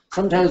sound.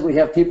 Sometimes we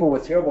have people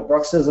with terrible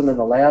bruxism in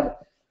the lab.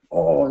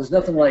 oh, there's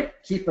nothing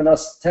like keeping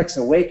us techs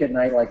awake at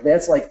night like that.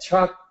 It's like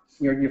chalk,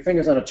 your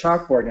fingers on a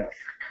chalkboard now,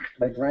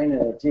 like grinding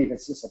their teeth.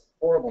 It's just a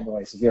horrible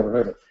noise if you ever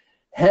heard it.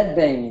 Head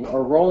banging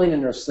or rolling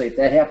in their sleep,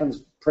 that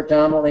happens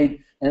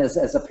predominantly as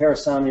a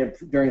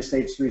parasomnia during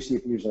stage 3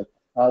 sleep usually.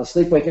 The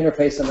sleep-wake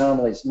interface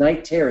anomalies,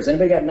 night terrors.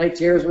 Anybody got night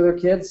terrors with their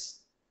kids?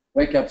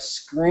 Wake up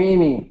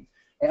screaming.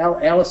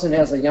 Allison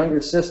has a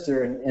younger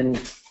sister, and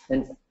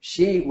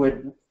she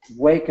would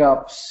wake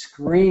up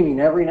screaming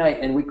every night,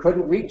 and we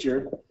couldn't reach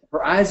her.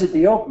 Her eyes would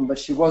be open, but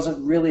she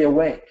wasn't really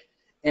awake,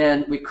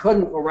 and we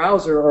couldn't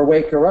arouse her or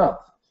wake her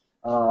up.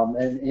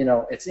 And you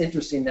know, it's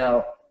interesting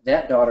now.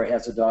 That daughter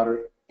has a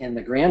daughter, and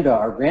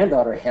our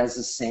granddaughter has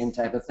the same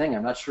type of thing.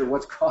 I'm not sure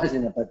what's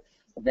causing it, but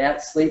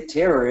that sleep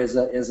terror is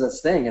a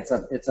thing. It's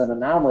an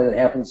anomaly that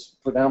happens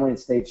predominantly in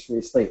stage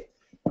 3 sleep.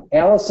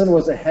 Allison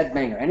was a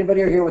headbanger.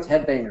 Anybody here with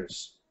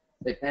headbangers?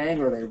 They bang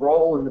or they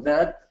roll in the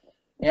bed.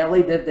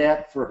 Allie did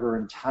that for her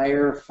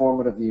entire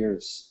formative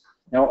years.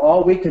 Now,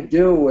 all we could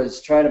do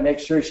was try to make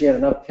sure she had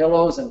enough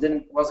pillows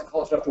and wasn't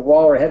close enough to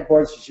wall or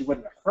headboard so she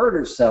wouldn't hurt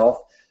herself.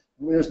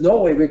 There's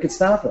no way we could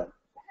stop it.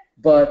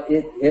 But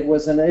it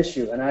was an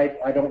issue, and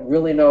I don't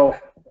really know,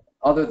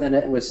 other than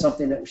it was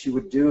something that she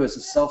would do as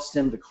a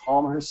self-stim to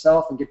calm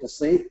herself and get to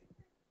sleep.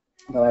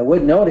 But I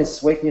would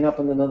notice waking up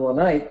in the middle of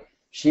the night,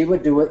 she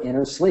would do it in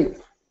her sleep.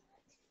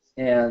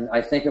 And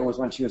I think it was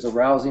when she was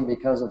arousing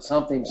because of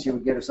something, she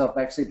would get herself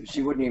back to sleep, but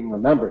she wouldn't even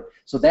remember.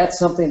 So that's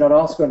something that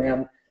also going to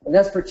happen. And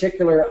that's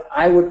particular,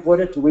 I would put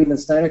it to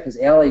Wiedemann-Steiner because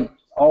Allie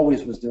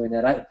always was doing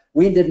that.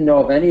 We didn't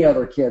know of any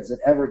other kids that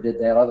ever did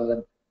that other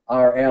than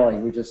our Allie.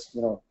 We just,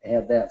 you know,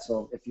 had that.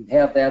 So if you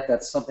have that,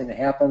 that's something that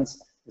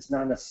happens. It's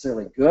not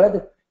necessarily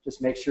good.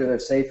 Just make sure they're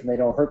safe and they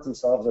don't hurt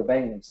themselves or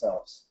bang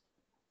themselves.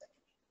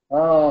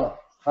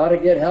 How to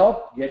get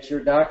help? Get your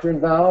doctor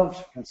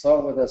involved.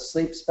 Consult with a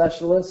sleep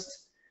specialist.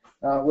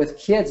 With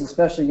kids,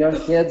 especially young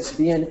kids,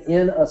 being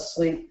in a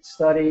sleep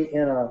study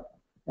in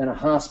a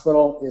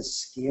hospital is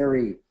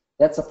scary.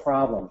 That's a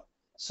problem.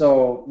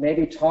 So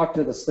maybe talk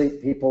to the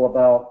sleep people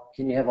about,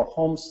 can you have a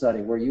home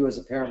study where you as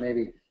a parent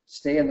maybe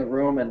stay in the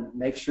room and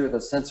make sure the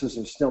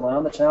sensors are still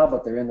on the child,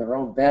 but they're in their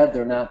own bed.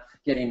 They're not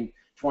getting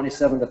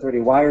 27 to 30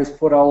 wires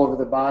put all over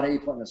the body,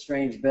 put in a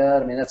strange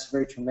bed. I mean, that's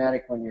very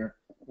traumatic when you're,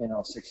 you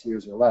know, 6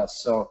 years or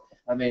less. So,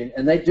 I mean,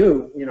 and they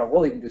do, you know,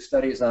 we'll even do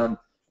studies on,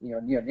 you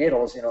know,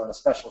 neonatals, you know, in a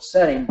special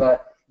setting,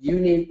 but you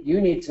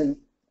need to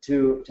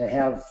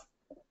have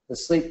the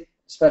sleep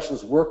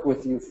specialists work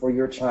with you for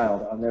your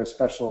child on their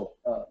special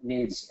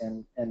needs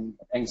and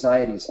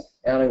anxieties.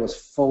 Allie was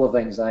full of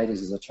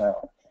anxieties as a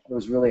child. It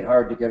was really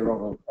hard to get her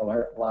over a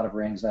lot of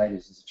her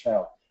anxieties as a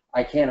child.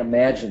 I can't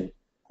imagine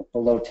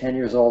below 10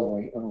 years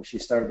old when she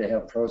started to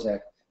have Prozac,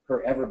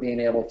 her ever being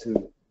able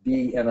to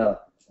be in a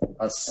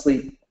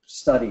sleep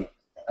study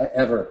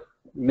ever.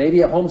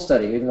 Maybe a home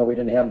study, even though we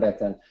didn't have them back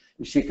then.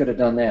 She could have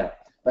done that.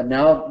 But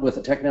now, with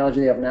the technology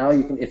they have now,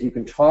 if you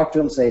can talk to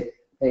them, say,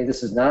 hey,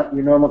 this is not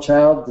your normal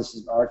child, this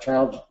is our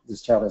child,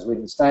 this child has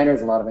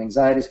Wiedemann-Steiner, a lot of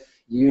anxieties,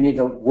 you need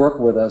to work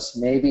with us,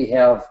 maybe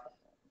have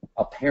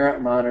a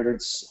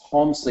parent-monitored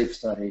home sleep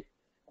study.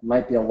 It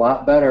might be a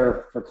lot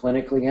better for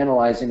clinically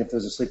analyzing if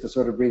there's a sleep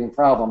disorder breathing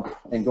problem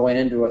than going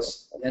into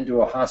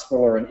a hospital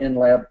or an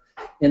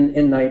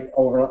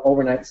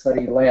overnight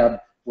study lab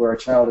where a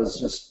child is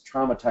just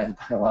traumatized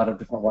by a lot of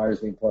different wires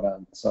being put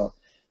on. So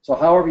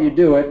however you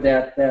do it,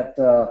 that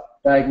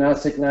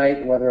diagnostic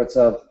night, whether it's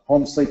a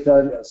home sleep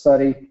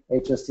study,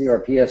 HST,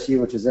 or PSU,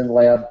 which is in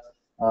lab,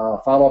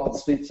 follow up with the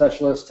sleep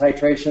specialist,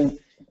 titration.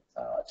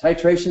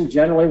 Titration,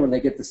 generally, when they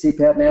get the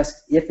CPAP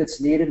mask, if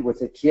it's needed with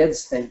the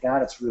kids, thank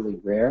God it's really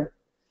rare.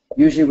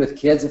 Usually with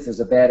kids, if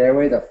there's a bad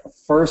airway, the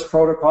first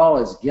protocol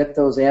is get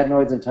those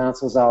adenoids and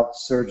tonsils out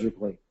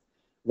surgically.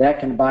 That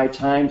can buy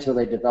time till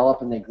they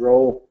develop and they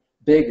grow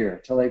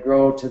bigger, till they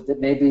grow to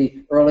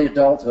maybe early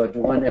adulthood,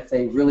 when if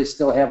they really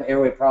still have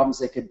airway problems,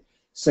 they could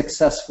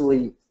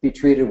successfully be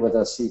treated with a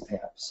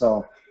CPAP.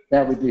 So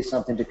that would be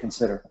something to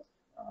consider.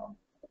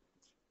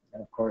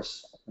 And of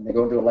course, when they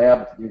go into a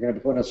lab, you're going to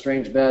be put in a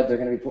strange bed. They're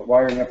going to be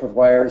wiring up with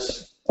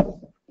wires.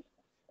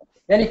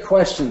 Any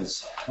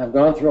questions? I've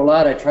gone through a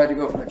lot. I tried to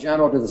go from the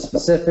general to the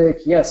specific.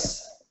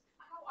 Yes?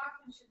 How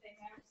often should they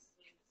have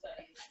sleep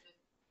studies?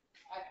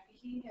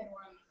 He had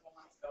one a couple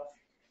months ago,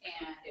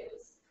 and it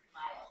was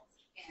mild.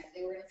 And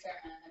they were going to start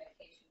him on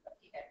medication, but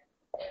he had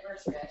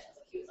adverse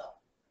reactions. Like he was up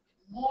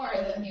more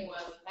than he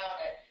was without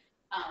it.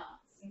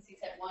 Since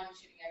he's had one,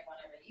 should he have one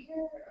every year?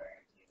 Or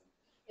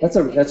that's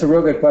a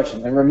real good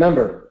question. And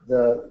remember,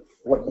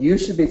 what you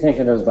should be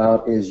thinking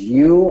about is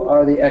you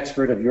are the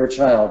expert of your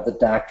child. The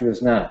doctor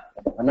is not.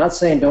 I'm not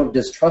saying don't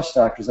distrust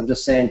doctors. I'm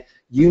just saying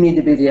you need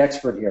to be the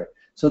expert here.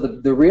 So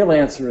the real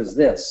answer is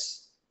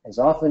this. As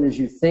often as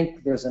you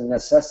think there's a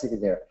necessity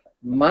there.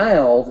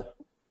 Mild,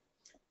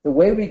 the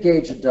way we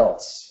gauge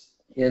adults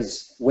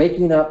is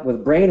waking up,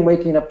 with brain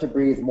waking up to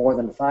breathe more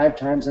than 5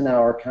 times an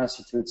hour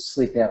constitutes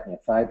sleep apnea.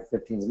 5 to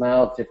 15 is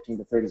mild, 15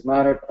 to 30 is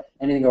moderate.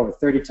 Anything over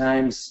 30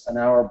 times an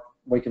hour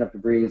waking up to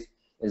breathe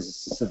is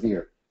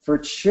severe. For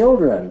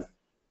children,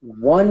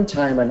 1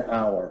 time an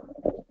hour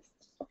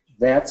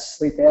That's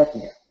sleep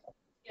apnea.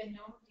 Yeah,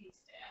 no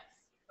D-stats,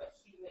 but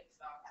he wakes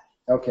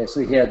up. Okay, so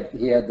he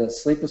had the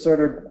sleep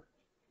disordered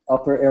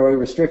upper airway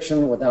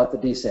restriction without the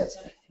DSATs.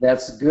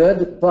 That's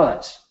good,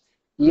 but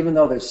even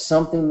though there's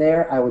something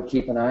there, I would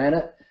keep an eye on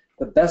it.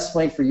 The best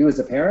way for you as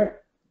a parent,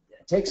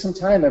 take some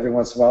time every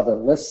once in a while to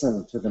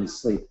listen to them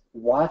sleep,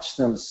 watch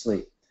them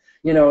sleep.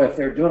 You know, if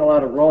they're doing a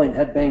lot of rolling,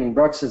 head banging,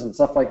 bruxes and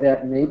stuff like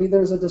that, maybe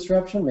there's a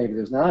disruption, maybe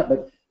there's not,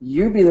 but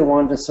you be the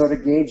one to sort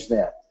of gauge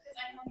that.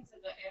 I know he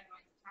said the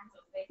adenoids and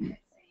tonsils, they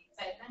kept saying,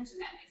 I had mentioned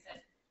that,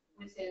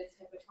 and I said,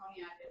 with his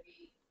hypotonia,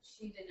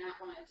 she did not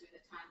want to do the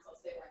tonsils,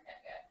 they weren't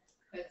that bad,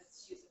 because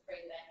she was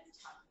afraid that his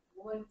tongue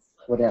would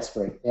slip. Would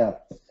aspirate, yeah.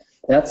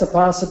 That's a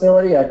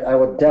possibility. I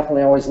would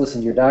definitely always listen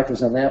to your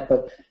doctors on that,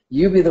 but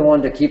you be the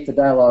one to keep the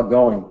dialogue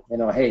going. You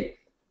know, hey,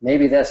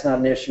 maybe that's not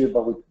an issue,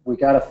 but we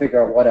got to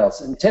figure out what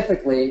else. And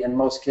typically, in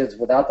most kids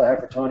without the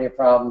hypertonia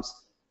problems,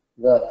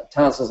 the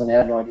tonsils and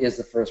adenoid is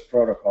the first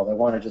protocol. They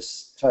want to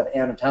just try to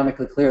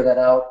anatomically clear that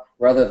out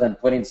rather than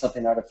putting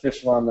something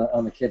artificial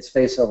on the kid's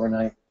face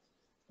overnight.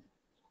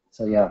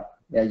 So yeah,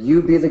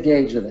 you be the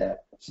gauge of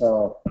that.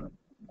 So,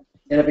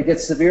 and if it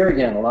gets severe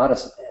again,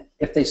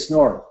 if they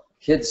snore,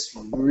 kids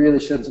really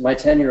shouldn't. My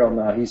 10-year-old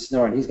now, he's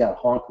snoring. He's got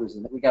honkers,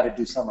 and we got to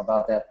do something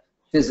about that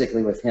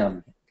physically with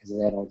him because of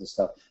that all this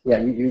stuff. Yeah,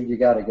 you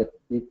got to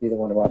be the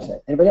one to watch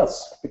that. Anybody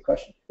else? Good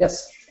question.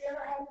 Yes. Do you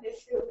ever have an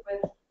issue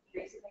with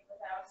reasoning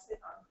with Allison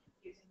on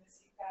using the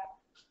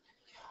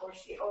CPAP? Or is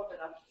she old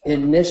enough?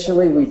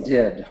 Initially, we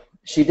did.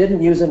 She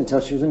didn't use it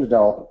until she was an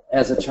adult.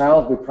 As a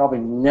child, we probably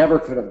never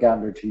could have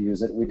gotten her to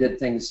use it. We did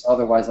things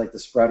otherwise, like the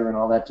spreader and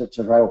all that, to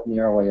try to open the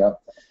airway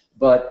up.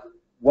 But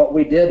what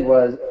we did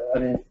was, I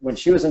mean, when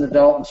she was an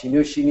adult and she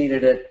knew she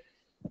needed it,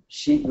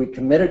 we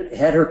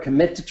had her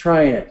commit to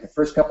trying it. The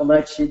first couple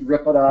nights, she'd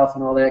rip it off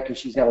and all that because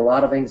she's got a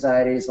lot of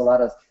anxieties, a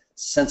lot of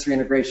sensory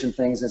integration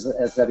things as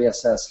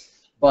WSS.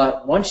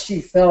 But once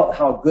she felt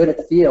how good it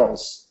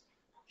feels,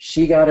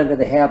 she got into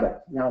the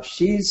habit. Now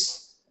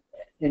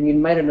and you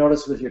might have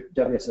noticed with your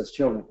WSS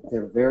children,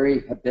 they're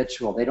very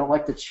habitual. They don't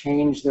like to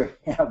change their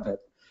habit.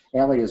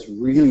 Allie is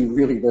really,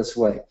 really this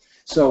way.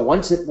 So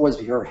once it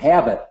was her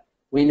habit,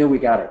 we knew we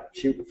got her.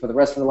 For the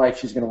rest of her life,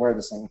 she's going to wear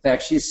this thing. In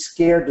fact, she's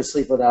scared to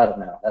sleep without it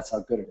now. That's how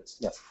good it is.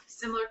 Yes.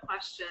 Similar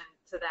question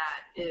to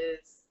that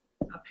is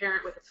a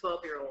parent with a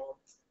 12-year-old.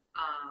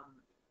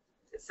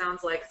 It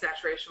sounds like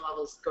saturation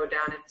levels go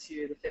down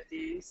into the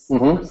 50s.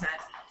 Mm-hmm.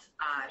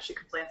 She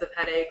complains of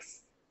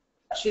headaches.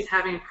 She's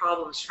having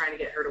problems trying to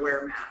get her to wear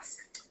a mask.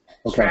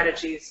 Okay.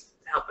 Strategies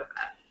to help with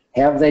that.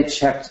 Have they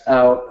checked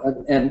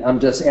out, and I'm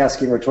just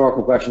asking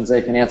rhetorical questions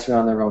they can answer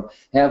on their own,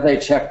 have they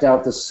checked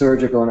out the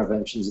surgical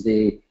interventions,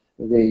 the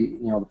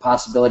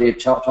possibility of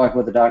talking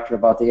with the doctor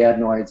about the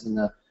adenoids and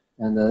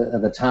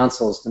the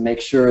tonsils to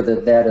make sure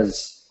that that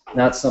is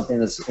not something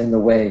that's in the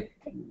way,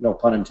 no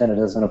pun intended,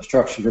 as an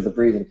obstruction to the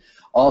breathing.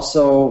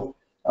 Also,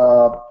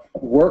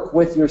 work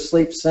with your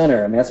sleep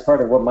center. I mean, that's part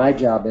of what my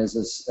job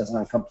is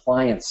on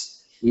compliance.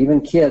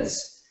 Even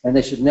kids, and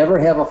they should never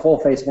have a full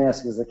face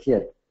mask as a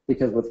kid.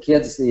 Because with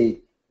kids,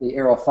 the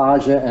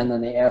aerophagia and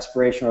then the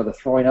aspiration or the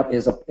throwing up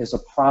is a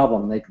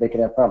problem. They could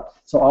have problems.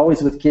 So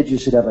always with kids, you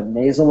should have a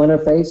nasal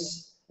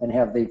interface and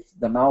have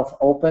the mouth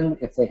open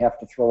if they have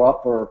to throw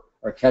up or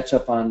catch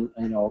up on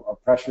a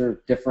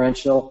pressure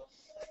differential.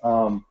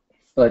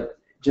 But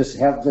just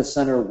have the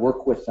center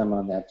work with them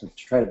on that to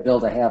try to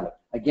build a habit.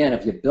 Again,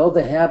 if you build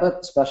a habit,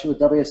 especially with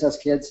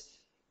WSS kids,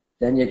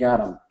 then you got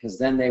them because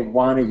then they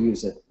want to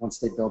use it once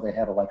they build a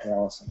habit like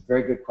Allison.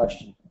 Very good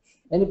question.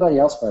 Anybody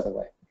else, by the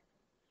way?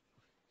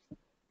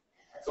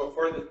 So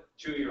for the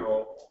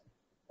 2-year-old,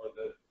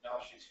 now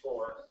she's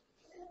 4,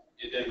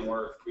 it didn't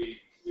work. We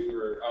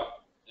were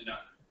up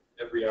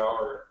every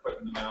hour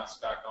putting the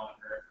mask back on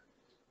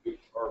her.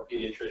 Our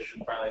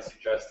pediatrician finally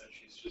suggested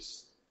she's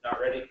just not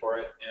ready for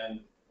it, and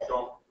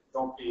don't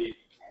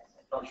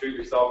shoot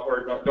yourself,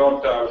 or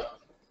don't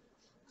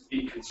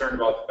be concerned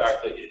about the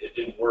fact that it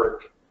didn't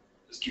work.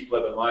 Just keep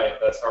living life.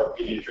 That's how our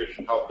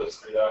pediatrician helped us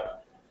through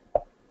that.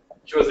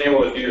 She wasn't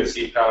able to do the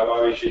CPAP.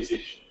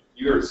 Obviously,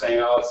 you were saying,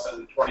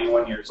 Allison,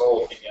 21 years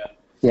old again.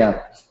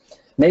 Yeah.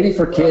 Maybe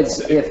for kids,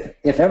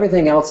 if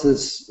everything else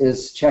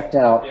is checked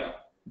out, yeah,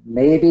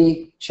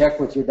 maybe check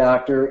with your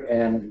doctor,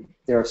 and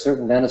there are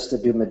certain dentists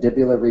that do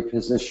mandibular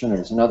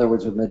repositioners. In other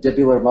words, with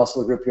mandibular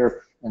muscle group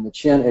here in the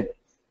chin,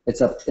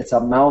 it's a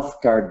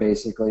mouth guard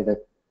basically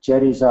that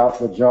jetties out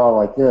the jaw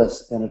like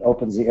this, and it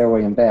opens the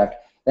airway and back.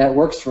 That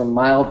works from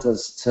mild to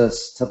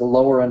the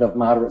lower end of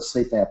moderate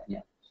sleep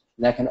apnea.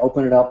 And that can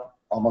open it up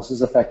almost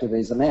as effectively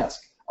as a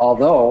mask.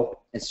 Although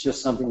it's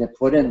just something to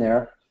put in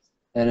there,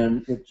 and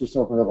then it just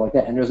opens up like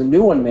that. And there's a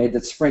new one made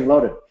that's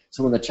spring-loaded.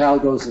 So when the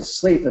child goes to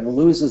sleep and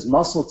loses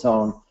muscle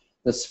tone,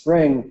 the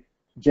spring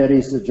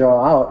jetties the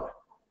jaw out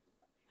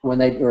when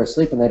they are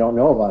asleep and they don't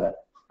know about it.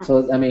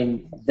 So, I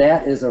mean,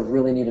 that is a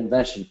really neat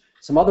invention.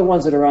 Some other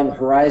ones that are on the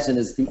horizon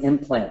is the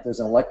implant. There's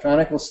an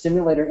electronic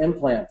stimulator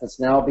implant that's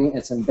now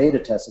it's in beta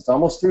test. It's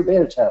almost through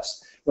beta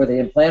test, where they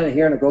implant it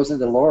here and it goes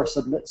into the lower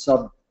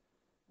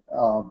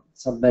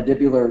some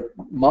mandibular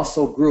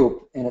muscle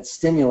group, and it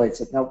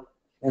stimulates it. Now,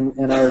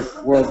 in our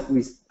world,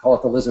 we call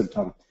it the lizard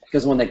tongue,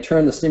 because when they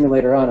turn the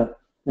stimulator on, it,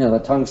 the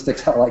tongue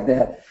sticks out like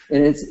that.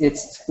 And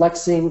it's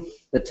flexing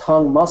the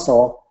tongue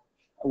muscle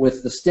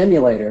with the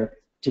stimulator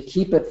to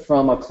keep it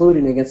from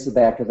occluding against the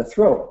back of the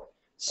throat.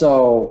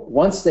 So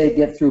once they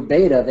get through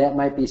beta, that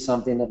might be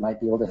something that might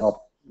be able to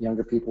help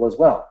younger people as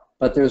well.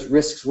 But there's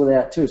risks with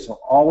that too. So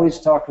always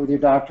talk with your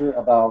doctor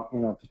about,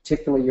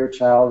 particularly your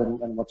child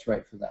and what's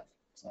right for them.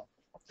 So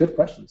good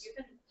questions. You've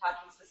been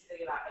talking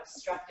specifically about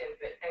obstructive,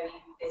 but I mean,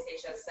 they say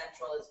she has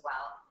central as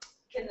well.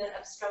 Can the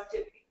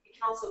obstructive, it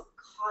can also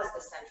cause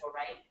the central,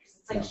 right? Because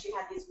it's like she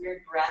had these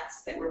weird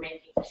breaths that were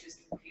making, she was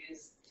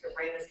confused, her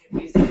brain was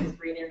confused, she was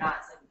breathing or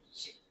not. So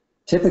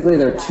typically,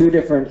 they're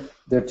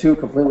two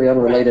completely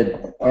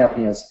unrelated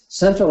apneas.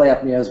 Central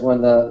apnea is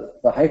when the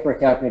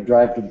hypercapnic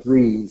drive to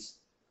breathe,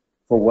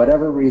 for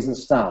whatever reason,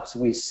 stops.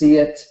 We see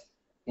it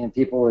in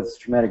people with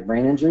traumatic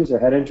brain injuries or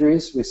head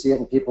injuries. We see it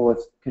in people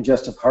with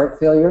congestive heart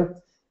failure.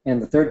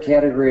 And the third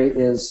category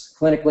is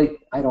clinically,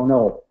 I don't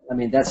know. I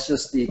mean, that's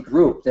just the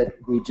group that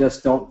we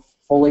just don't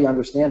fully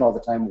understand all the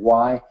time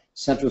why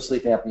central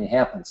sleep apnea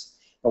happens.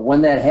 But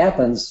when that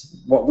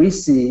happens, what we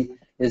see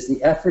is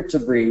the effort to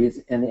breathe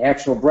and the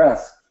actual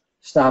breath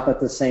stop at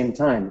the same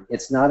time.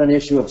 It's not an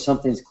issue of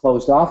something's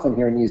closed off in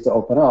here and needs to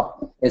open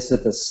up. It's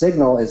that the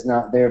signal is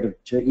not there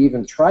to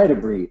even try to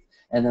breathe.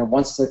 And then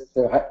once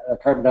the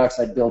carbon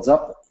dioxide builds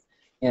up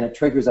and it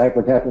triggers a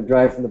hypercapnic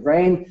drive from the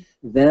brain,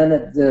 then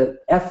the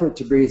effort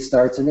to breathe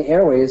starts and the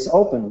airway is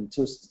open.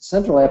 So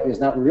central apnea is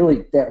not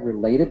really that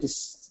related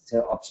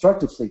to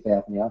obstructive sleep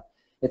apnea.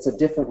 It's a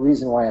different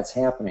reason why it's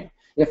happening.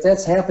 If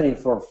that's happening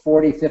for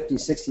 40, 50,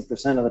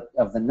 60%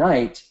 of the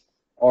night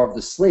or of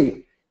the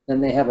sleep, then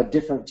they have a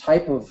different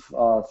type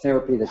of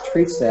therapy that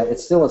treats that.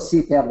 It's still a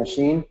CPAP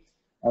machine,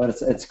 but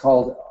it's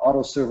called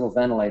autoserval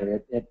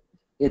ventilator.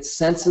 It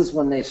senses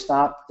when they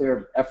stop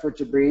their effort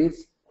to breathe.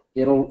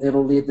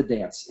 It'll lead the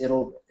dance.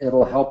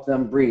 It'll help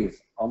them breathe,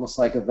 almost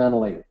like a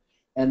ventilator.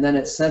 And then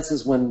it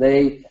senses when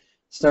they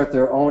start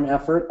their own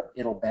effort,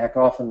 it'll back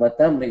off and let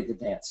them lead the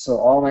dance. So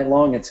all night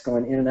long, it's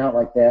going in and out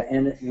like that,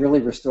 and it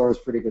really restores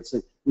pretty good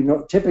sleep. We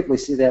typically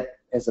see that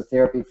as a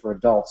therapy for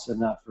adults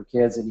and not for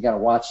kids, and you got to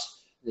watch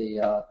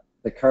the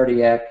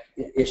cardiac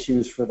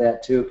issues for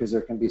that too, because there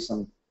can be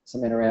some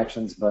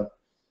interactions. But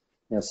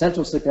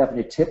central sleep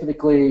apnea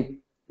typically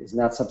is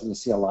not something you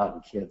see a lot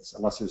in kids,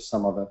 unless there's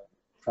some other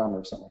trauma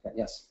or something like that.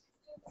 Yes.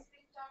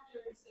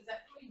 Is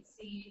that what you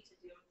see to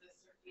deal with the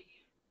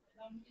circadian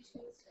rhythm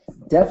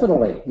issues?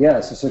 Definitely,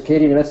 yes. The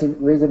circadian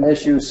rhythm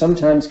issue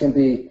sometimes can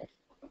be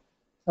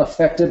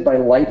affected by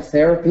light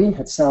therapy.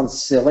 It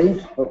sounds silly,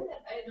 but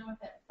I don't know what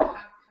that.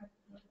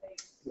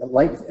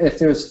 if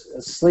there's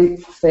a sleep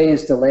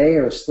phase delay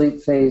or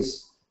sleep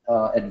phase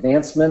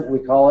advancement, we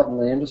call it in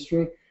the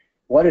industry,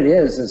 what it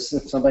is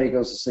if somebody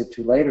goes to sleep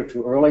too late or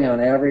too early on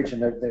average,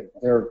 and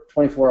their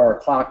 24-hour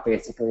clock,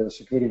 basically, the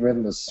circadian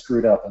rhythm is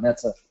screwed up, and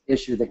that's an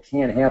issue that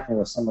can happen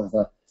with some of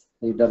the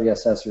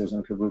WSSers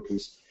and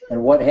kabukis.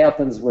 And what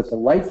happens with the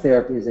light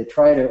therapy is they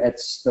try to, at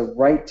the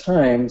right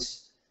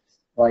times,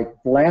 like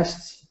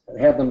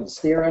have them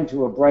stare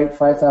into a bright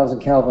 5,000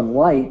 Kelvin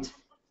light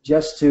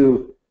just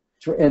to,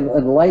 and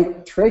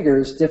light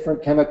triggers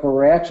different chemical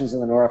reactions in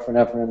the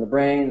norepinephrine in the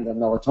brain, the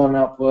melatonin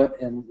output,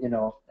 and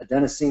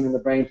adenosine in the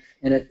brain,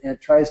 and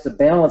it tries to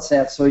balance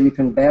that so you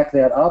can back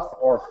that up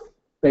or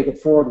make it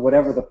forward,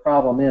 whatever the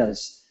problem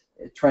is,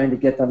 trying to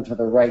get them to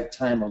the right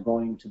time of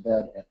going to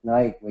bed at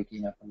night,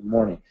 waking up in the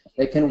morning.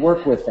 They can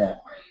work with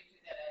that.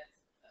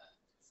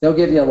 They'll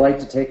give you a light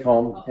to take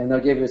home, and they'll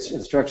give you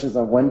instructions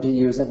on when to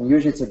use it, and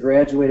usually it's a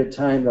graduated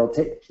time.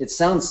 It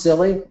sounds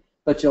silly,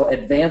 but you'll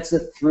advance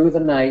it through the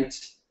night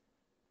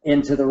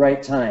into the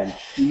right time.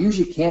 You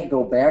usually can't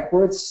go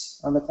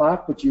backwards on the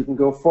clock, but you can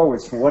go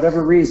forwards for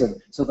whatever reason.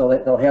 So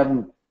they'll have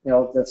them,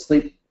 the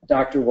sleep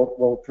doctor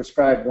will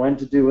prescribe when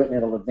to do it, and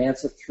it'll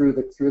advance it through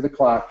the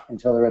clock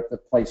until they're at the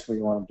place where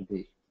you want them to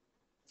be.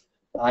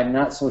 I'm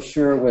not so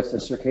sure with the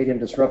circadian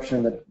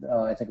disruption that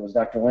I think it was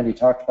Dr. Wendy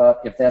talked about,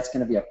 if that's going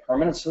to be a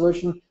permanent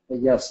solution,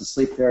 but yes, the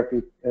sleep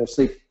therapy,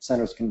 sleep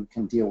centers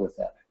can deal with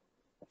that.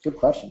 Good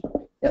question.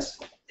 Yes?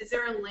 Is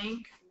there a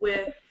link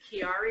with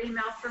Chiari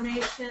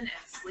malformation and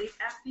sleep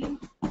apnea?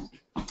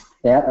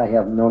 That I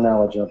have no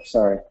knowledge of,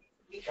 sorry.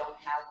 we don't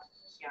have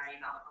Chiari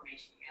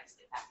malformation and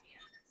sleep apnea,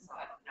 so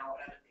I don't know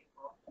what other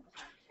people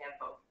have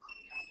both.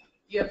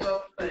 You have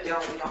both, but We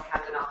don't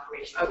have the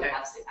malformation, we Okay.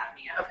 have sleep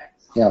apnea. Okay.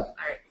 Yeah. All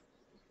right.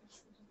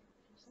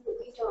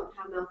 We don't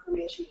have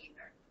malformation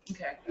either.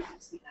 Okay. We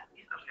have sleep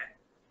apnea. Okay.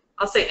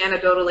 I'll say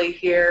anecdotally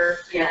here,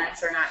 Yeah.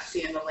 parents are not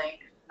seeing the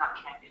link. Not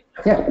connected.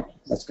 Yeah,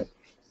 that's good.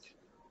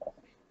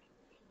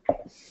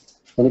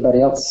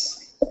 Anybody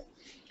else?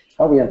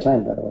 How are we on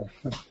time, by the way?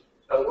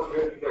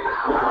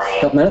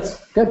 Couple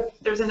minutes? Good.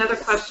 There's another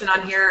question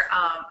on here.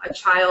 A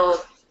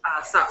child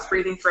stops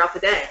breathing throughout the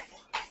day.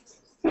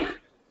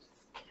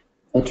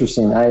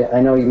 Interesting. I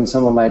know even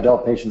some of my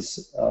adult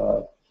patients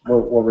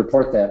will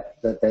report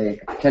that they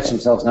catch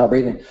themselves not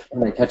breathing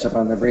and they catch up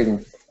on their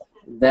breathing.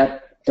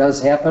 That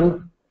does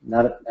happen.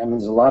 I mean,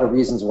 there's a lot of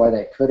reasons why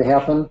that could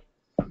happen.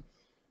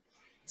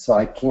 So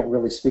I can't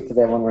really speak to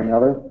that one way or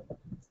another,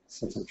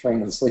 since I'm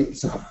trained in sleep.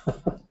 So. Does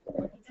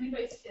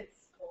anybody's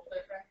kids hold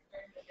their breath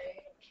during the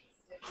day?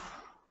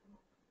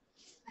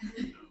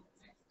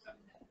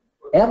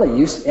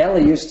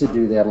 Allie used to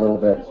do that a little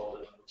bit.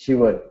 She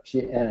would.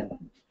 And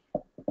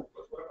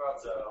What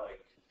about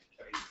like,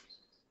 I mean,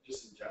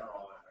 just in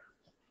general,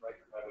 like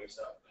I wakes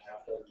up a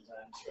half dozen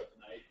times throughout the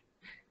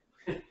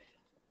night.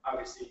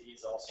 Obviously,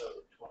 he's also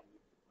 21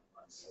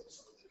 months, so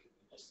some of it could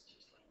be just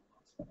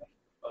 21 months.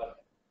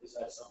 But is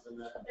that something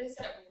that? They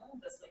said one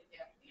of the sleep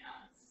apnea.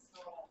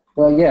 So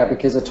well, yeah,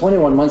 because at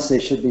 21 months they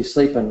should be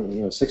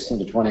sleeping, 16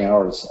 to 20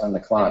 hours on the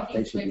clock. he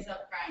They should be. wakes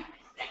up crying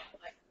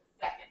like the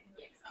second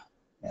he wakes up.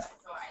 Yeah. So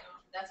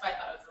that's why I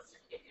thought it was a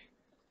circadian.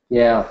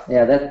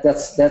 Yeah,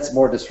 that's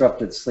more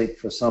disrupted sleep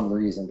for some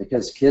reason,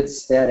 because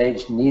kids that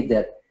age need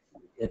that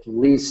at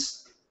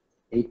least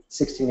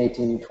 16,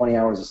 18, 20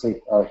 hours of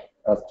sleep of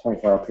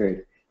 24-hour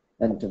period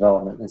and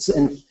development.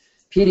 And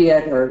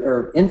pediatric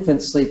or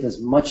infant sleep is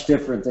much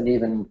different than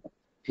even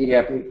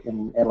pediatric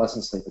and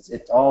adolescent sleep.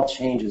 It all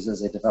changes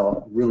as they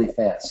develop really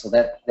fast. So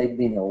that they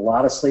need a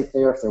lot of sleep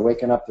there. If they're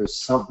waking up, there's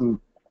something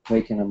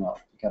waking them up.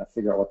 You got to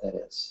figure out what that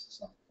is.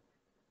 So.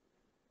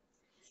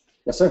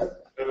 Yes, sir.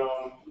 And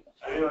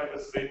any like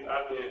the sleep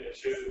apnea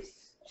issues,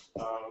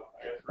 I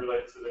guess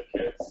relate to the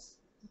kids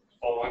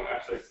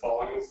actually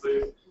falling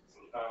asleep.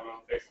 Sometimes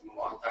it takes them a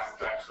long time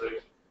to actually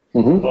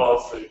fall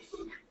asleep. So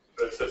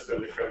the sister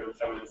occurs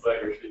 10 minutes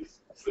later, she's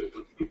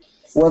sleeping.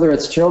 Whether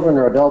it's children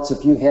or adults,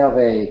 if you have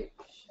a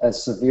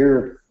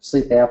severe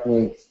sleep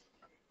apnea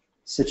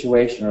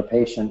situation or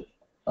patient,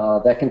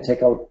 that can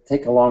take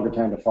a longer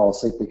time to fall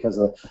asleep because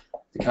of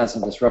the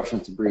constant disruption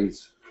to breathe.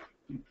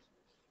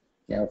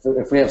 Yeah,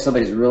 if we have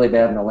somebody who's really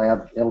bad in the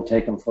lab, it'll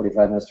take them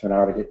 45 minutes to an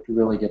hour to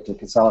really get to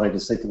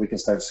consolidated sleep that we can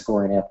start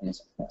scoring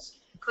apneas. Yes.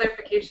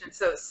 Clarification,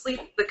 so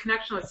the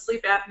connection with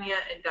sleep apnea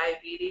and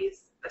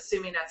diabetes,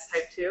 assuming that's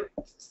type 2?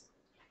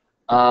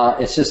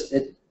 It's just,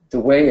 the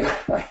way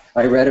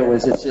I read it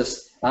was it's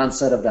just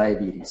onset of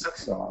diabetes. Okay.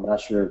 So I'm not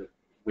sure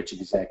which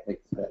exactly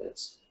that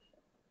is.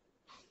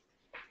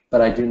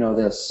 But I do know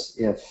this,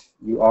 if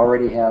you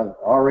already are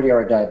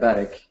a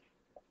diabetic,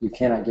 you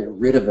cannot get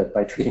rid of it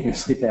by treating your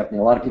sleep apnea.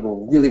 A lot of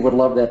people really would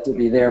love that to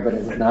be there, but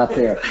it's not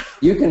there.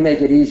 You can make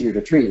it easier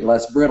to treat,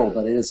 less brittle,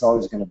 but it is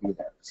always going to be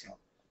there. So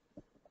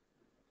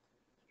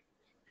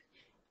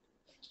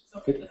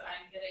because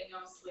I'm getting no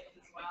sleep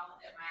as well,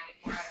 am I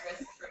more at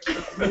risk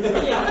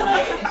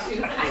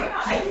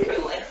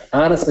for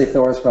honestly,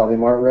 Thor's probably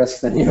more at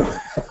risk than you.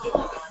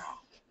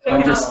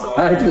 I'm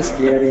just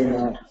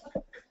kidding.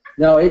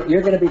 No,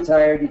 you're going to be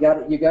tired. You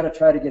got to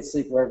try to get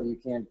sleep wherever you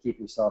can to keep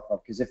yourself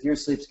up. Because if your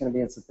sleep's going to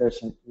be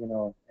insufficient,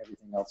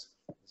 everything else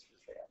is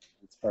bad.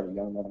 It's part of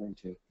young mothering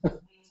too.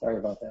 Sorry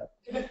about that.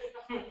 It's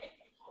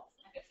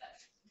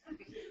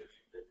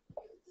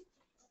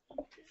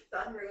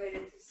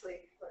unrelated to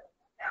sleep, but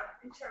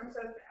in terms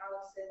of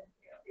Allison,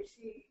 is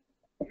she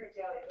her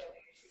daily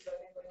living? Is she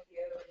living with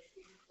you? Is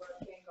she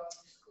working, going to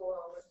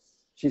school?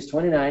 She's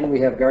 29. We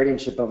have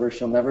guardianship of her.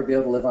 She'll never be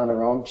able to live on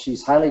her own.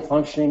 She's highly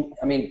functioning.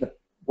 I mean,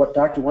 what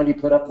Dr. Wendy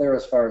put up there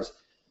as far as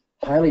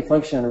highly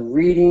functioning on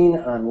reading,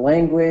 on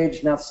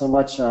language, not so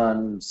much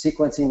on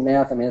sequencing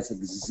math. I mean, it's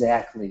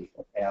exactly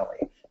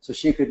Allie. So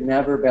she could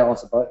never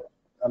balance it. But,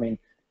 I mean,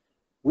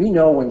 we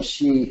know when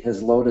she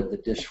has loaded the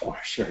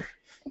dishwasher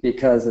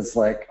because it's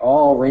like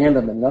all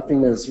random and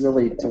nothing is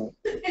really to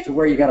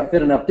where you got to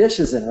fit enough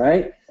dishes in,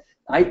 right?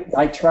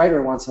 I tried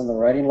her once on the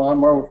riding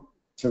lawnmower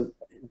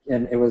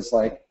and it was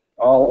like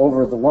all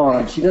over the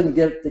lawn. She didn't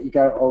get it that you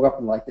got to hold up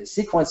and like the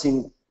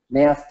sequencing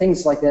math,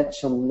 things like that,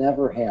 she'll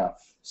never have.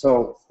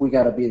 So we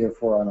got to be there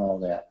for her on all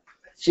that.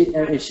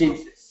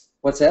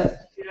 What's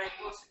that?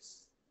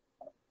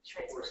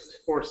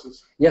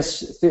 Horses.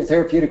 Yes,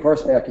 therapeutic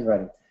horseback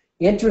riding.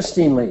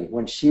 Interestingly,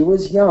 when she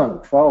was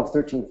young, 12,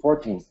 13,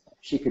 14,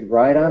 she could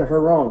ride on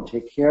her own,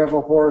 take care of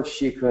a horse.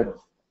 She could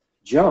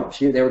jump.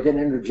 They were getting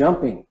into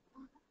jumping.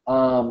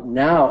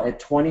 Now at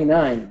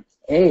 29,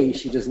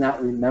 she does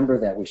not remember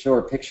that. We show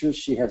her pictures.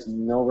 She has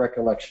no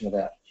recollection of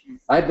that.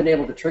 I've been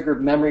able to trigger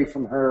memory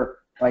from her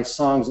by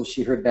songs that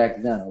she heard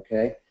back then,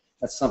 okay?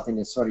 That's something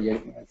to sort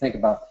of think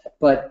about.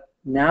 But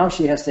now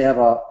she has to have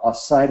a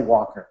side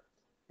walker.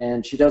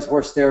 And she does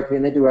horse therapy,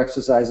 and they do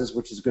exercises,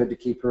 which is good to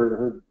keep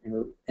her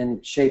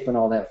in shape and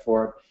all that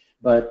for her.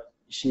 But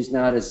she's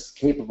not as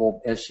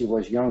capable as she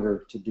was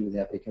younger to do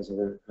that because of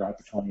her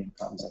hypertonia and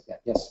problems like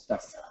that. Yes,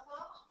 Dr. So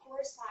about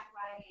horseback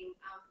riding,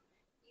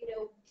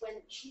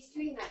 when she's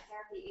doing that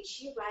therapy, is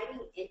she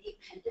riding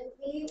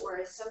independently, or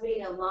is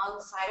somebody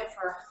alongside of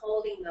her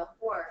holding the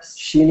horse?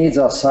 She needs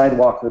a side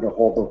walker to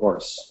hold the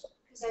horse.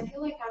 Because I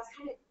feel like that's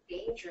kind of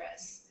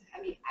dangerous.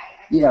 I mean,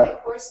 I feel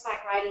like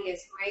horseback riding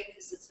is great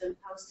because it's been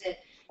posted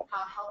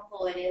how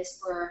helpful it is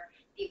for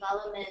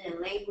development and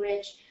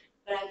language,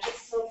 but I'm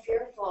just so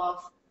fearful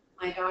of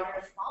my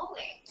daughter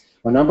falling.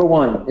 Well, number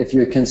one, if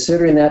you're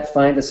considering that,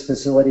 find a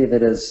facility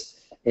that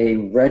is a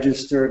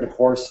registered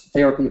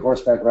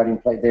horseback riding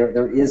place.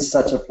 There is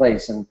such a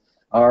place, and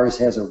ours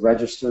has a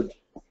registered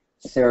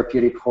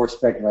therapeutic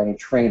horseback riding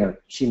trainer.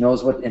 She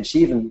knows what, and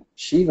she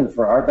even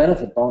for our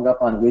benefit boned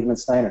up on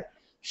Wiedemann-Steiner.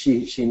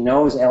 She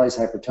knows Allie's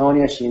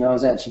hypertonia. She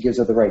knows that, and she gives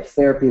her the right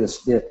therapy.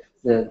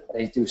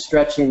 They do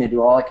stretching. They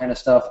do all that kind of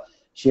stuff.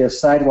 She has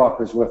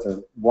sidewalkers with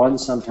her, one,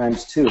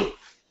 sometimes two.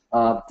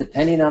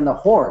 Depending on the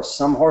horse,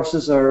 some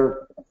horses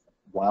are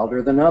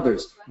wilder than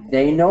others.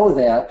 They know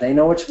that. They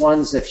know which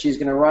ones, if she's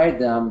going to ride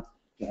them,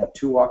 to have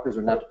two walkers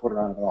or not to put her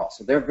on at all.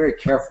 So they're very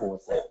careful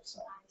with that.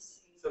 So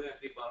they have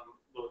people on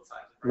both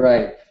sides.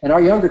 Right. And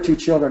our younger two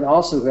children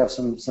also who have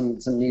some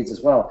needs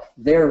as well.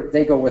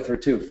 They go with her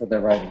too for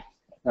their riding.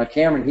 Now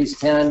Cameron, he's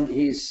 10.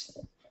 He's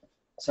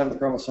 7th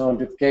chromosome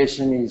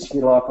duplication. He's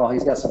fetal alcohol.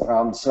 He's got some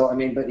problems. So I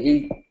mean, but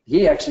he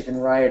actually can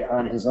ride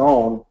on his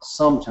own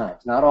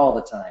sometimes, not all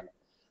the time.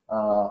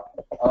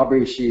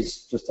 Aubrey,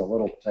 she's just a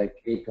little, like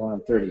 8 going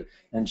on 30,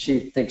 and she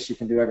thinks she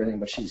can do everything,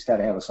 but she's got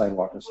to have a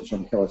sidewalker so she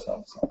doesn't kill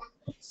herself.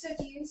 So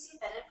do you see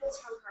benefits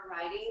from her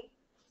riding?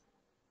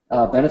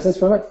 Benefits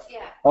from it?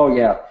 Yeah. Oh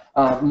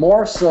yeah,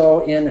 more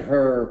so in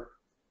her,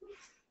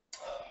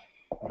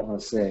 I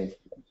want to say,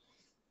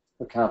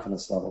 her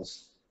confidence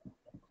levels.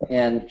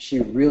 And she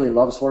really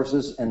loves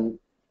horses, and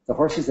the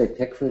horses they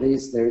pick for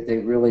these, they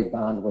really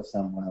bond with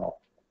them well.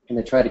 And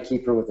they try to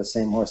keep her with the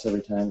same horse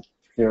every time.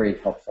 Very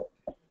helpful.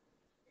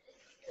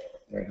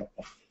 Very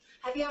helpful.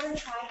 Have you ever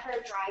tried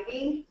her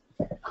driving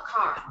a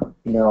car?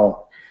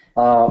 No.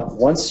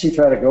 Once she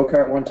tried a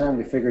go-kart one time,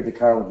 we figured the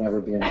car would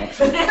never be an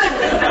option.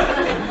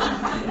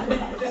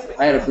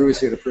 I had a bruise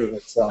here to prove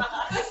it, so.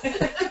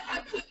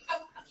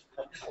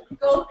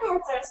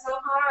 Go-karts are so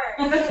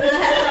hard.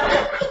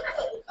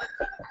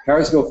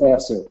 Cars go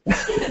faster.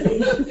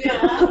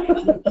 Yeah.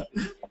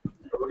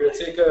 We're going to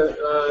take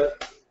a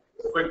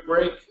quick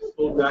break.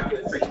 We'll be back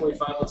at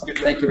 3:25. Let's get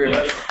Thank you very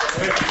much.